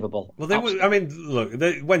unbelievable. Well,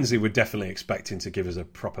 Wednesday were definitely expecting to give us a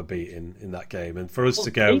proper beating in that game, and for us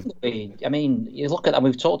to go. You look at that.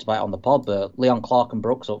 We've talked about it on the pod, but Leon Clark and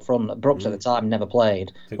Brooks up front. Brooks at the time never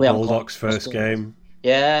played. I think Leon Baldock's first game.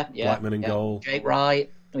 Yeah. Blackman in goal. Jake Wright,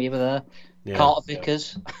 were you there? Yeah. Carter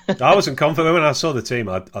Vickers. I wasn't confident when I saw the team.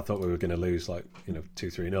 I thought we were going to lose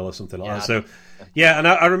 2-3-0 or something like that. So, and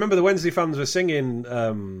I remember the Wednesday fans were singing,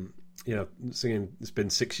 singing. It's been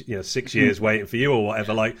 6 years waiting for you or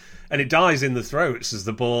whatever. And it dies in the throats as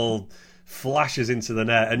the ball flashes into the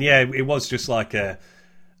net. And it was just like it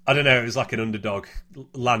was like an underdog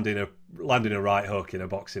landing a right hook in a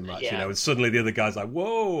boxing match. And suddenly the other guy's like,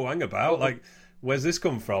 "Whoa, hang about! Where's this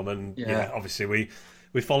come from?" And obviously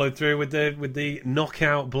we followed through with the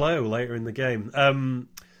knockout blow later in the game.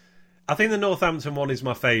 I think the Northampton one is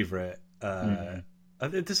my favourite.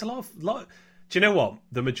 There's a lot. Do you know what?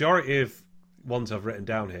 The majority of ones I've written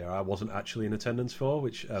down here, I wasn't actually in attendance for.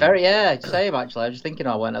 Which same actually. I was just thinking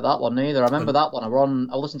I weren't at that one either. I remember that one.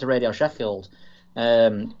 I listened to Radio Sheffield.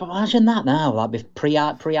 But imagine that now, with pre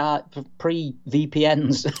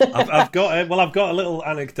VPNs. I've got a little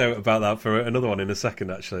anecdote about that for another one in a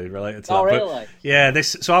second, actually, related to that. Oh, really? But,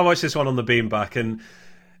 so I watched this one on the beanback, and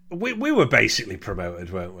we were basically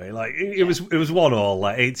promoted, weren't we? It was 1-1,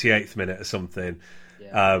 88th minute or something.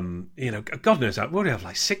 Yeah. God knows, what do we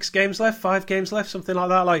have? 6 games left, 5 games left, something like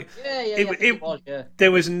that. It was.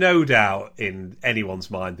 There was no doubt in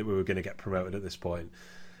anyone's mind that we were going to get promoted at this point,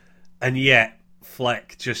 and yet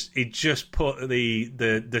Fleck just put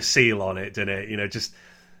the seal on it, didn't it? Just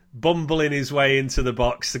bumbling his way into the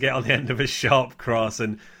box to get on the end of a sharp cross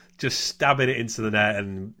and just stabbing it into the net.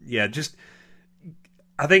 And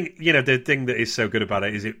I think the thing that is so good about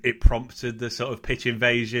it is it prompted the sort of pitch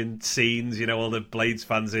invasion scenes. All the Blades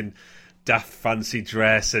fans in daft fancy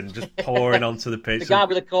dress and just pouring onto the pitch. The guy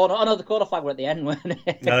with the corner. Oh no, the corner flag were at the end, weren't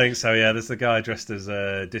it? I think so. Yeah, there's the guy dressed as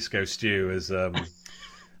Disco Stew, as I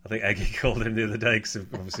think Eggy called him the other day, because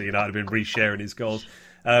obviously United have been resharing his goals.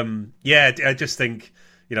 Yeah, I just think,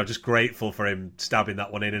 just grateful for him stabbing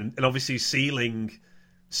that one in, and obviously sealing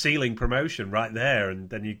promotion right there. And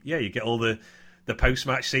then you get all the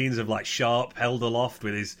post-match scenes of like Sharp held aloft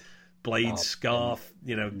with his blade scarf,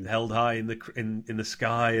 held high in the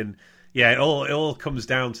sky, and yeah, it all comes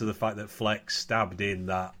down to the fact that Fleck stabbed in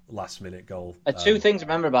that last-minute goal. Two things to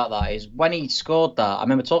remember about that is when he scored that, I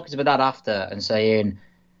remember talking to my dad after and saying,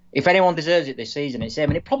 if anyone deserves it this season, it's him.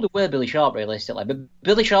 And it probably were Billy Sharp, realistically. But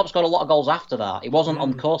Billy Sharp scored a lot of goals after that. He wasn't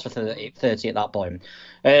on course for 30 at that point.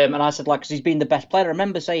 And I said, because he's been the best player. I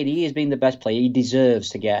remember saying he has been the best player. He deserves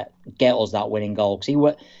to get us that winning goal.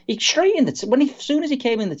 Because he straight in as soon as he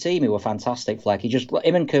came in the team, he were fantastic, Fleck.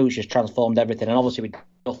 Him and Cooch just transformed everything. And obviously with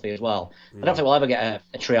Duffy as well. I don't think we'll ever get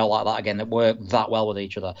a trio like that again that work that well with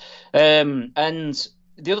each other. And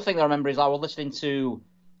the other thing that I remember is I was listening to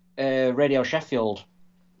Radio Sheffield.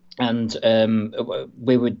 And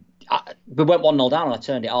we went 1-0 down and I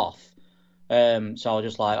turned it off. So I was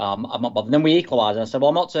just like, I'm not bothered. And then we equalised. And I said, well,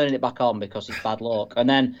 I'm not turning it back on because it's bad luck. And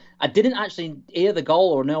then I didn't actually hear the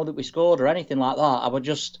goal or know that we scored or anything like that. I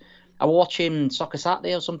was watching Soccer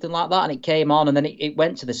Saturday or something like that, and it came on, and then it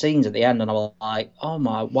went to the scenes at the end, and I was like, oh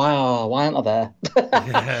my, wow, why aren't I there?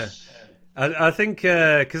 Yeah. I think,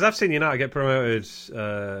 because I've seen United get promoted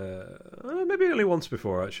maybe only once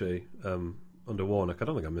before, actually. Under Warnock, I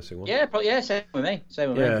don't think I'm missing one. Yeah, same with me.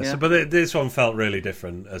 Yeah. So, but this one felt really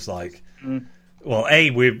different. As like, well,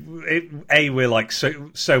 we're like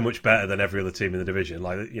so much better than every other team in the division.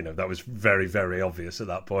 Like, that was very, very obvious at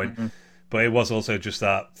that point. Mm-hmm. But it was also just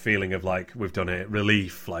that feeling of like, we've done it,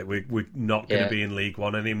 relief. Like we're not going to be in League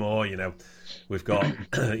One anymore. We've got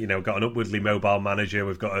got an upwardly mobile manager.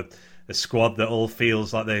 We've got a squad that all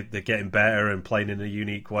feels like they're getting better and playing in a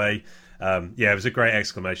unique way. It was a great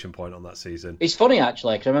exclamation point on that season. It's funny,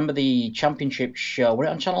 actually, because I remember the Championship show. Were it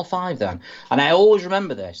on Channel 5 then? And I always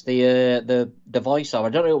remember this. The voiceover, I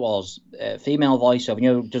don't know who it was, female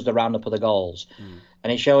voiceover, does the roundup of the goals.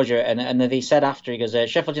 And it shows you, and they said after, he goes,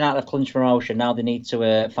 Sheffield United have clinched promotion, now they need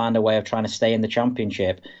to find a way of trying to stay in the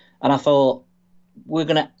Championship. And I thought, we're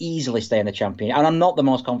going to easily stay in the Championship. And I'm not the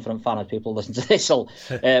most confident fan of people listen to this, will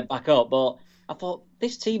back up, but I thought,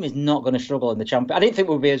 this team is not going to struggle in the Championship. I didn't think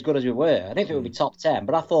we'd be as good as we were. I didn't think we'd be top 10,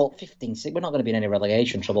 but I thought 15-6, we're not going to be in any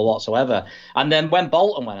relegation trouble whatsoever. And then when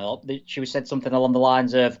Bolton went up, she said something along the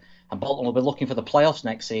lines of, and Bolton will be looking for the playoffs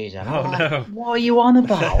next season. No. What are you on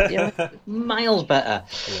about? Miles better.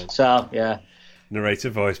 Yeah. So, yeah. Narrator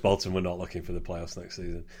voice, Bolton were not looking for the playoffs next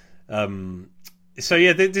season. The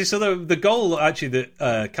goal actually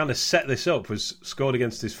that kind of set this up was scored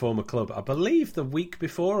against his former club, I believe the week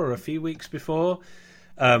before or a few weeks before,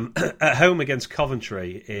 at home against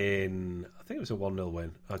Coventry in, I think it was a 1-0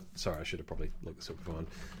 win. Sorry, I should have probably looked this up beforehand.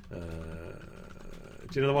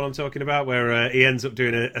 Do you know the one I'm talking about, where he ends up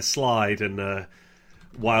doing a slide and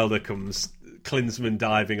Wilder comes Klinsmann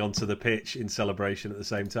diving onto the pitch in celebration at the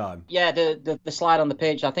same time? Yeah, the slide on the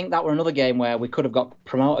pitch. I think that were another game where we could have got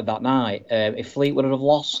promoted that night if Fleetwood would have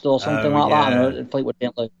lost or something like that. And Fleetwood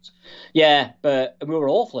didn't lose. Yeah, but we were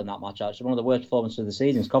awful in that match, actually. One of the worst performances of the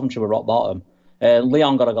season. Coventry were rock bottom.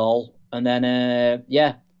 Leon got a goal, and then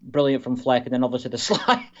brilliant from Fleck, and then obviously the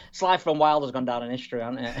slide from Wilder's gone down in history,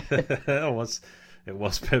 hasn't it? It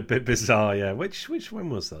was a bit bizarre, yeah. Which when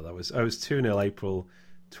was that? That was 2-0 April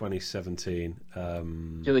 2017.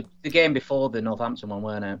 The game before the Northampton one,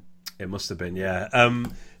 weren't it? It must have been, yeah.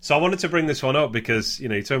 So I wanted to bring this one up because you're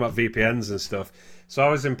talking about VPNs and stuff. So I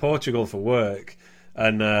was in Portugal for work,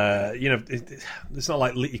 and it's not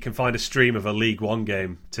like you can find a stream of a League One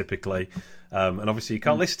game typically, and obviously you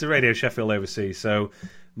can't listen to Radio Sheffield overseas. So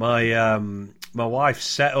my wife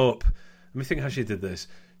set up. Let me think how she did this.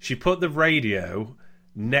 She put the radio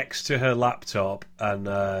next to her laptop, and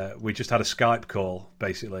we just had a Skype call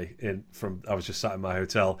basically. I was just sat in my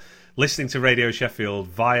hotel listening to Radio Sheffield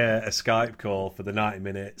via a Skype call for the 90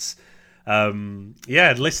 minutes.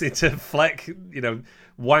 Listening to Fleck,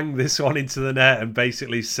 wang this one into the net and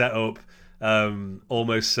basically set up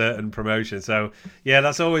almost certain promotion. So yeah,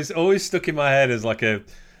 that's always stuck in my head as like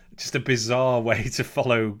just a bizarre way to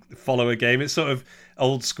follow a game. It's sort of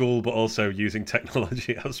old school, but also using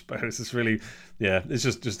technology, I suppose. It's really, it's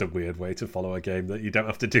just a weird way to follow a game that you don't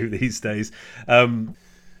have to do these days. And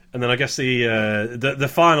then I guess the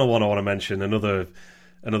final one I want to mention, another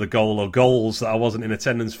goal or goals that I wasn't in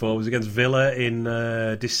attendance for, was against Villa in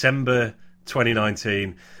December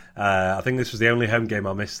 2019. I think this was the only home game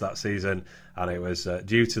I missed that season. and it was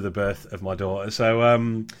due to the birth of my daughter. So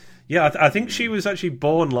I think she was actually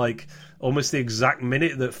born like almost the exact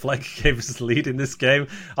minute that Fleck gave us the lead in this game.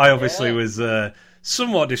 I obviously was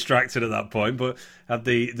somewhat distracted at that point, but had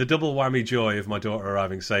the double whammy joy of my daughter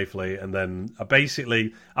arriving safely, and then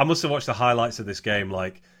I must have watched the highlights of this game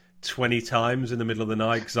like 20 times in the middle of the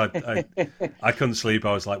night because I couldn't sleep.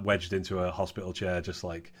 I was like wedged into a hospital chair, just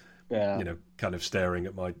like kind of staring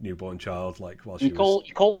at my newborn child, like while she was.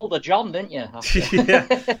 You called her John, didn't you?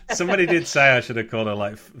 Yeah, somebody did say I should have called her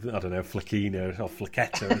like, I don't know, Fleckina or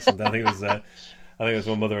Flecketta or something. I think it was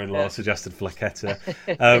my mother-in-law suggested Flecketta.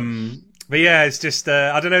 But yeah, it's just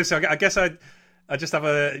I don't know. So I guess I just have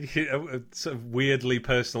a sort of weirdly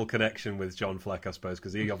personal connection with John Fleck, I suppose,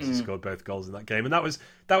 because he obviously scored both goals in that game, and that was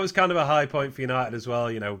kind of a high point for United as well.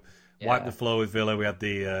 Wiped the floor with Villa. We had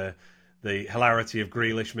the hilarity of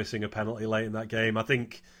Grealish missing a penalty late in that game. I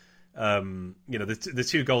think the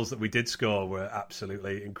two goals that we did score were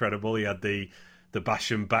absolutely incredible. He had the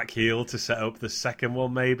Basham back heel to set up the second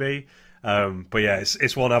one, maybe. But yeah,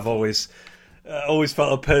 it's one I've always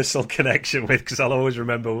felt a personal connection with because I'll always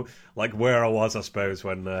remember like where I was, I suppose,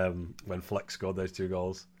 when Fleck scored those two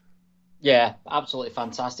goals. Yeah, absolutely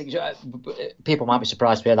fantastic. People might be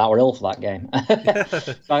surprised to hear that we're ill for that game.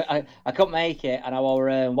 So I couldn't make it, and I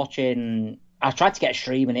was watching. I tried to get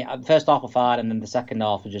streaming it. First half was fine, and then the second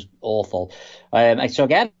half was just awful. So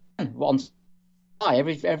again,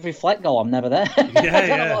 every Fleck goal, I'm never there. I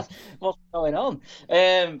don't know what's going on.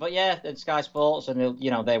 But yeah, Sky Sports, and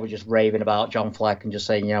they were just raving about John Fleck and just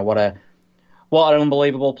saying, what an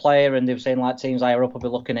unbelievable player, and they were saying like teams higher up will be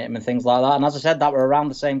looking at him and things like that. And as I said, that were around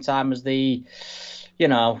the same time as the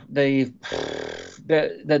Arsenal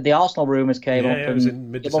rumours came up. Yeah, it was in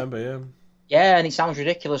mid-December. Yeah, and he sounds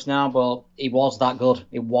ridiculous now, but he was that good.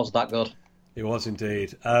 It was that good. It was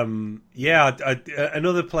indeed. Another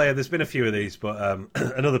player. There's been a few of these, but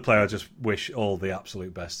another player I just wish all the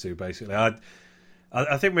absolute best to. Basically, I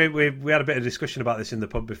think we had a bit of discussion about this in the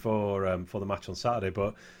pub before the match on Saturday,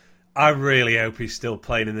 but I really hope he's still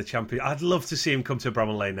playing in the Champions. I'd love to see him come to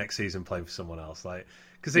Bramall Lane next season playing for someone else,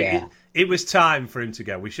 because it was time for him to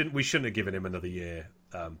go. We shouldn't have given him another year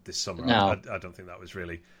this summer. No. I don't think that was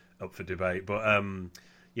really up for debate, but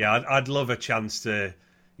I'd love a chance to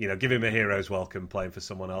give him a hero's welcome playing for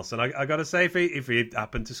someone else. And I got to say, if he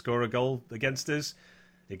happened to score a goal against us,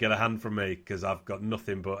 he'd get a hand from me because I've got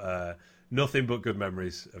nothing but good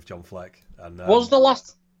memories of John Fleck. And was the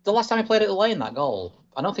last time he played at the Lane that goal?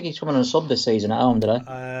 I don't think he's coming on a sub this season at home, did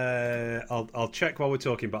I? I'll check while we're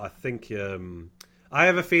talking, but I think I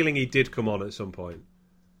have a feeling he did come on at some point.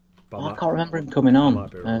 But I can't remember him coming on. I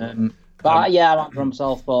might be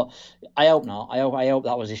himself, but I hope not. I hope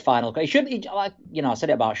that was his final. I said it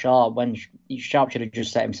about Sharp when Sharp should have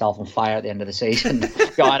just set himself on fire at the end of the season,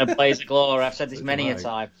 got in a blaze of glory. I've said this many a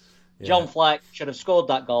time. Yeah. John Fleck should have scored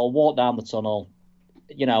that goal, walked down the tunnel,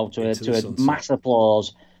 to a mass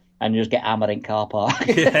applause, and just get hammered in car park.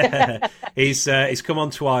 Yeah. He's come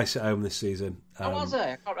on twice at home this season. How was it?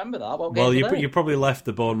 I can't remember that. Well, you probably left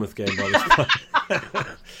the Bournemouth game by this point.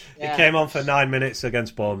 He came on for 9 minutes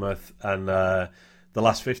against Bournemouth and the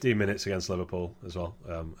last 15 minutes against Liverpool as well,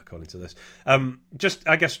 according to this.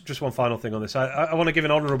 Just one final thing on this. I want to give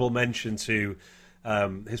an honourable mention to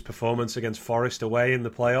his performance against Forest away in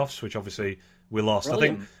the playoffs, which obviously we lost.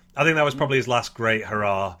 Brilliant. I think that was probably his last great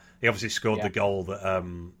hurrah. He obviously scored the goal that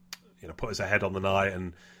put us ahead on the night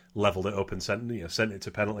and levelled it up and sent it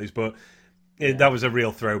to penalties. But that was a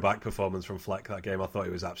real throwback performance from Fleck that game. I thought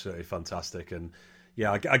it was absolutely fantastic. And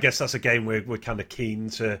I guess that's a game we're kind of keen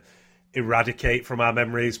to eradicate from our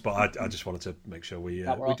memories. But I just wanted to make sure we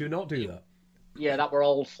do not do that. Yeah, that were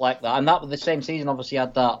old Fleck. And that was the same season. Obviously,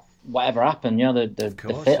 had that whatever happened. The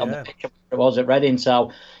fit on the pitch it was at Reading.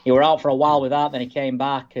 So he were out for a while with that. Then he came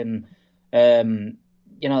back and.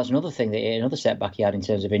 That's another thing another setback he had in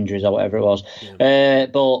terms of injuries or whatever it was. Yeah.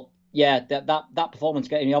 But yeah, that performance,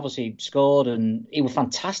 he obviously scored and he was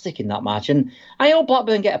fantastic in that match. And I hope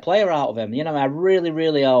Blackburn get a player out of him. I really,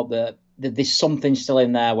 really hope that there's something still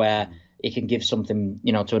in there where he can give something,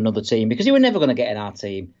 to another team because he was never going to get in our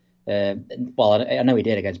team. Well, I know he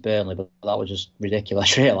did against Burnley, but that was just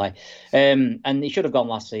ridiculous, really. And he should have gone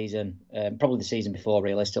last season, probably the season before,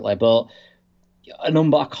 realistically, but. A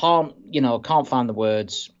number I can't find the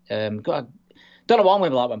words. Don't know what I'm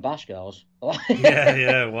with when Bash goes. Well,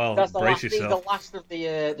 that's brace yourself. He's the last of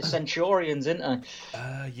the Centurions, isn't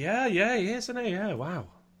he? He is, isn't he? Yeah, wow.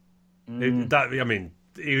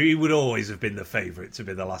 He would always have been the favourite to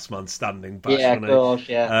be the last man standing. Bash, of course,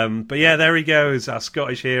 yeah. But there he goes, our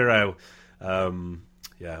Scottish hero.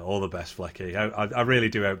 All the best, Flecky. I really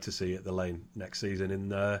do hope to see you at the Lane next season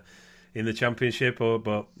in the Championship,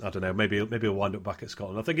 but I don't know. Maybe he'll wind up back at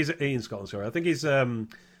Scotland. I think he's in Scotland. Sorry, I think he's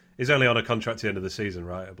only on a contract at the end of the season,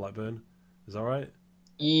 right? At Blackburn, is that right?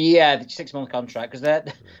 Yeah, the 6-month contract,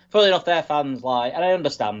 because funnily enough, their fans and I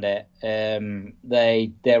understand it.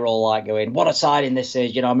 They're all going, "What a signing this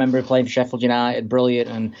is!" I remember him playing for Sheffield United, brilliant,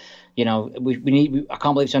 and I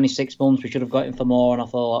can't believe it's only 6 months. We should have got him for more. And I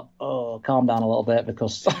thought, oh, calm down a little bit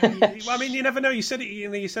because. I mean, you never know. You said he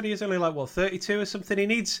is only 32 or something. He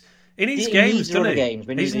needs games, doesn't he? Games.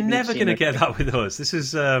 He's never going to get that with us. This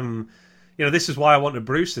is this is why I wanted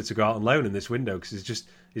Brewster to go out on loan in this window, because he's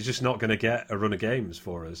just not going to get a run of games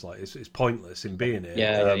for us. It's pointless in being here.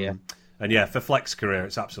 Yeah. And for Fleck's career,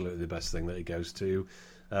 it's absolutely the best thing that he goes to,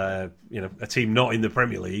 a team not in the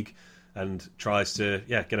Premier League and tries to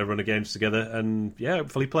get a run of games together and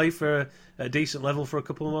hopefully play for a decent level for a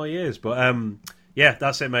couple more years. But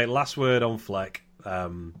that's it, mate. Last word on Fleck.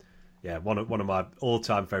 One of my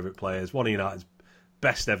all-time favourite players. One of United's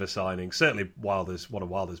best ever signings, certainly one of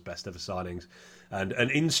Wilder's best ever signings, and an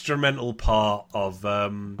instrumental part of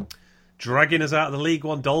dragging us out of the League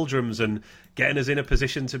One doldrums and getting us in a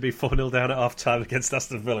position to be 4-0 down at half time against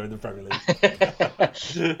Aston Villa in the Premier League.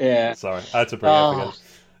 Yeah. Sorry, I had to bring it up again.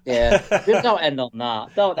 Yeah, don't end on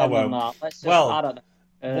that. Don't end on that. I don't know.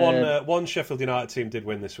 One Sheffield United team did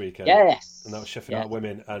win this weekend. Yes. And that was Sheffield United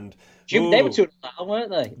women. And they were 2-0 down, weren't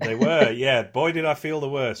they? They were, yeah. Boy, did I feel the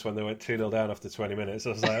worst when they went 2-0 down after 20 minutes. I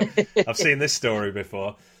was like, I've seen this story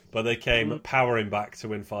before. But they came powering back to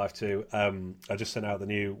win 5-2. I just sent out the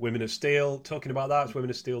new Women of Steel. Talking about that, it's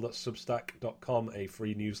womenofsteel.substack.com, a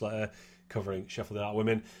free newsletter covering Sheffield United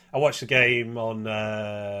women. I watched the game on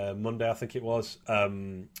Monday, I think it was.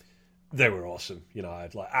 They were awesome.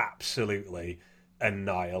 I'd absolutely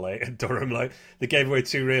annihilated Durham. They gave away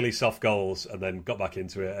 2 really soft goals and then got back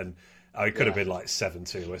into it, and it could have been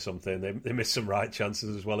 7-2 or something. They missed some right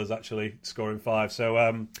chances as well as actually scoring 5.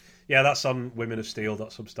 So that's on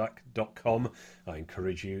womenofsteel.substack.com. I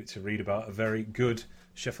encourage you to read about a very good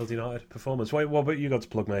Sheffield United performance. What about you got to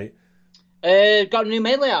plug, mate? Got a new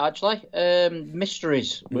mail out actually.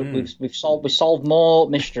 Mysteries. We've solved more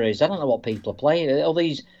mysteries. I don't know what people are playing. All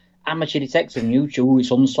these amateur detectives on YouTube.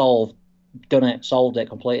 It's unsolved. Done it, solved it,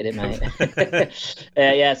 completed it, mate. So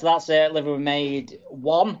that's it. Living with Maid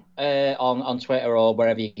 1 on Twitter or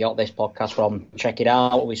wherever you got this podcast from. Check it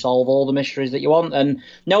out. We solve all the mysteries that you want. And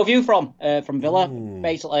no view from Villa.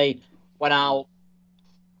 Basically went out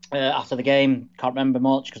after the game. Can't remember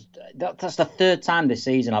much because that's the 3rd time this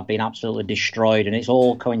season I've been absolutely destroyed, and it's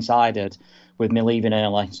all coincided with me leaving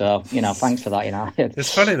early. So thanks for that, United.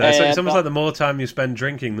 It's funny though. It's almost like the more time you spend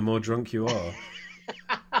drinking, the more drunk you are.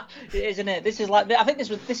 Isn't it? This is I think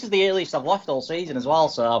this is the earliest I've left all season as well,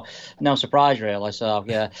 so no surprise really. So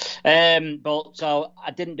but so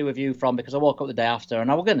I didn't do a view from because I woke up the day after and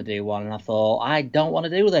I was going to do one, and I thought I don't want to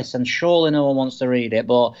do this, and surely no one wants to read it,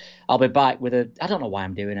 but I'll be back with I don't know why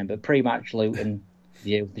I'm doing it, but pre-match Luton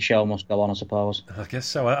view. The show must go on, I suppose. I guess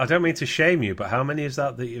so. I don't mean to shame you, but how many is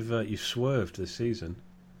that you've swerved this season?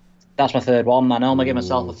 That's my 3rd one. I normally give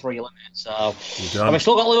myself a 3 limit, so I've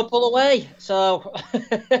still got Liverpool away. So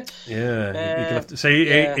you're gonna have to. So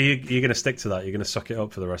you're going to stick to that? You're going to suck it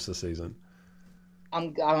up for the rest of the season?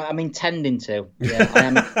 I'm intending to. Yeah, I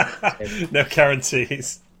am. No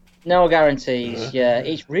guarantees. No guarantees. Yeah,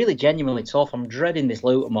 it's really genuinely tough. I'm dreading this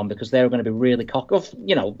Luton one because they're going to be really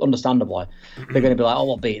understandably, they're going to be like, "Oh,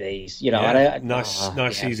 we'll beat these."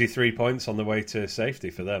 Nice, easy 3 points on the way to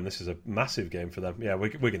safety for them. This is a massive game for them. Yeah, we're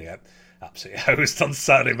going to get absolutely hosed on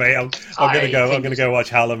Saturday, mate. I'm going to go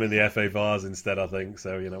watch Hallam in the FA Vars instead. I think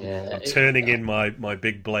so. I'm turning in my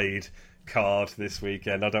big blade card this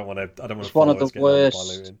weekend. I don't want to. It's one of the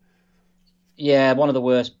worst. Yeah, one of the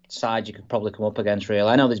worst sides you could probably come up against, really.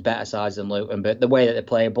 I know there's better sides than Luton, but the way that they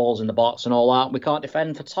play balls in the box and all that, we can't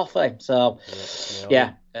defend for toffee. So,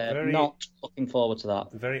 not looking forward to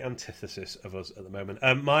that. Very antithesis of us at the moment.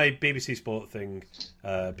 My BBC Sport thing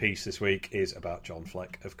piece this week is about John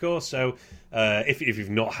Fleck, of course. So, if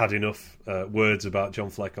you've not had enough words about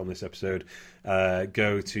John Fleck on this episode,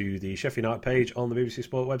 go to the Sheffield United page on the BBC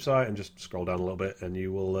Sport website and just scroll down a little bit and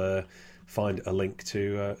you will... find a link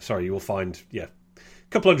to you will find a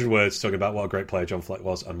couple hundred words talking about what a great player John Fleck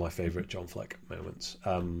was and my favourite John Fleck moments.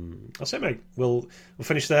 I'll say, mate, we'll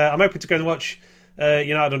finish there. I'm hoping to go and watch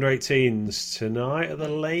United under 18s tonight at the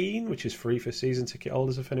Lane, which is free for season ticket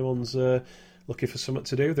holders if anyone's looking for something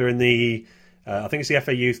to do. They're in the I think it's the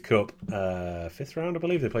FA Youth Cup 5th round, I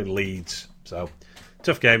believe. They played Leeds, so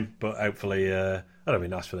tough game, but hopefully that'll be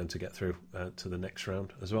nice for them to get through to the next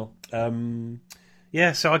round as well.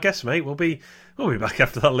 Yeah, so I guess, mate, we'll be back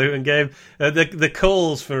after that Luton game. The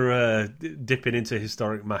calls for dipping into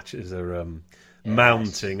historic matches are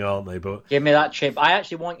mounting, aren't they? But give me that chip. I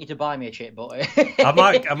actually want you to buy me a chip, but I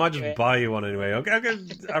might just buy you one anyway.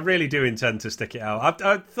 I really do intend to stick it out.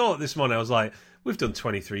 I thought this morning, I was like, we've done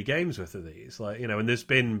 23 games worth of these, and there's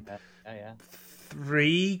been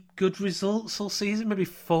 3 good results all season, maybe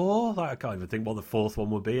 4. I can't even think what the 4th one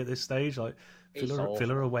would be at this stage.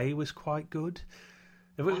 Villa away was quite good.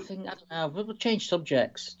 I don't know. We'll change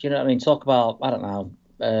subjects. Do you know what I mean? Talk about, I don't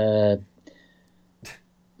know,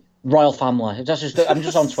 royal family. I'm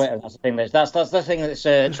just on Twitter. That's the thing. That's the thing that's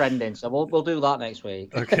trending. So we'll do that next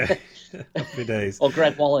week. Okay, happy days. Or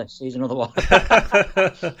Greg Wallace. He's another one.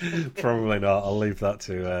 Probably not. I'll leave that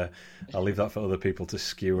for other people to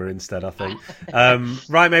skewer instead, I think.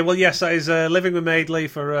 Right, mate. Well, yes, that is Living with Madeley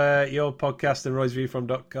for your podcast and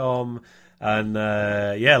roysviewfrom.com. And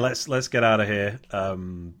let's get out of here.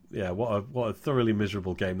 What a thoroughly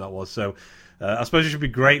miserable game that was. So I suppose you should be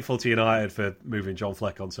grateful to United for moving John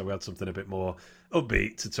Fleck on, so we had something a bit more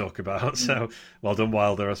upbeat to talk about. So well done,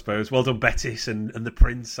 Wilder, I suppose. Well done, Betis and the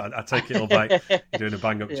Prince. I take it all back. You're doing a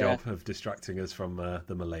bang-up job of distracting us from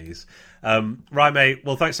the malaise. Right, mate.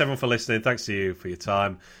 Well, thanks everyone for listening. Thanks to you for your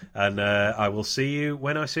time. And I will see you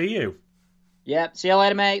when I see you. Yeah, see you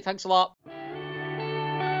later, mate. Thanks a lot.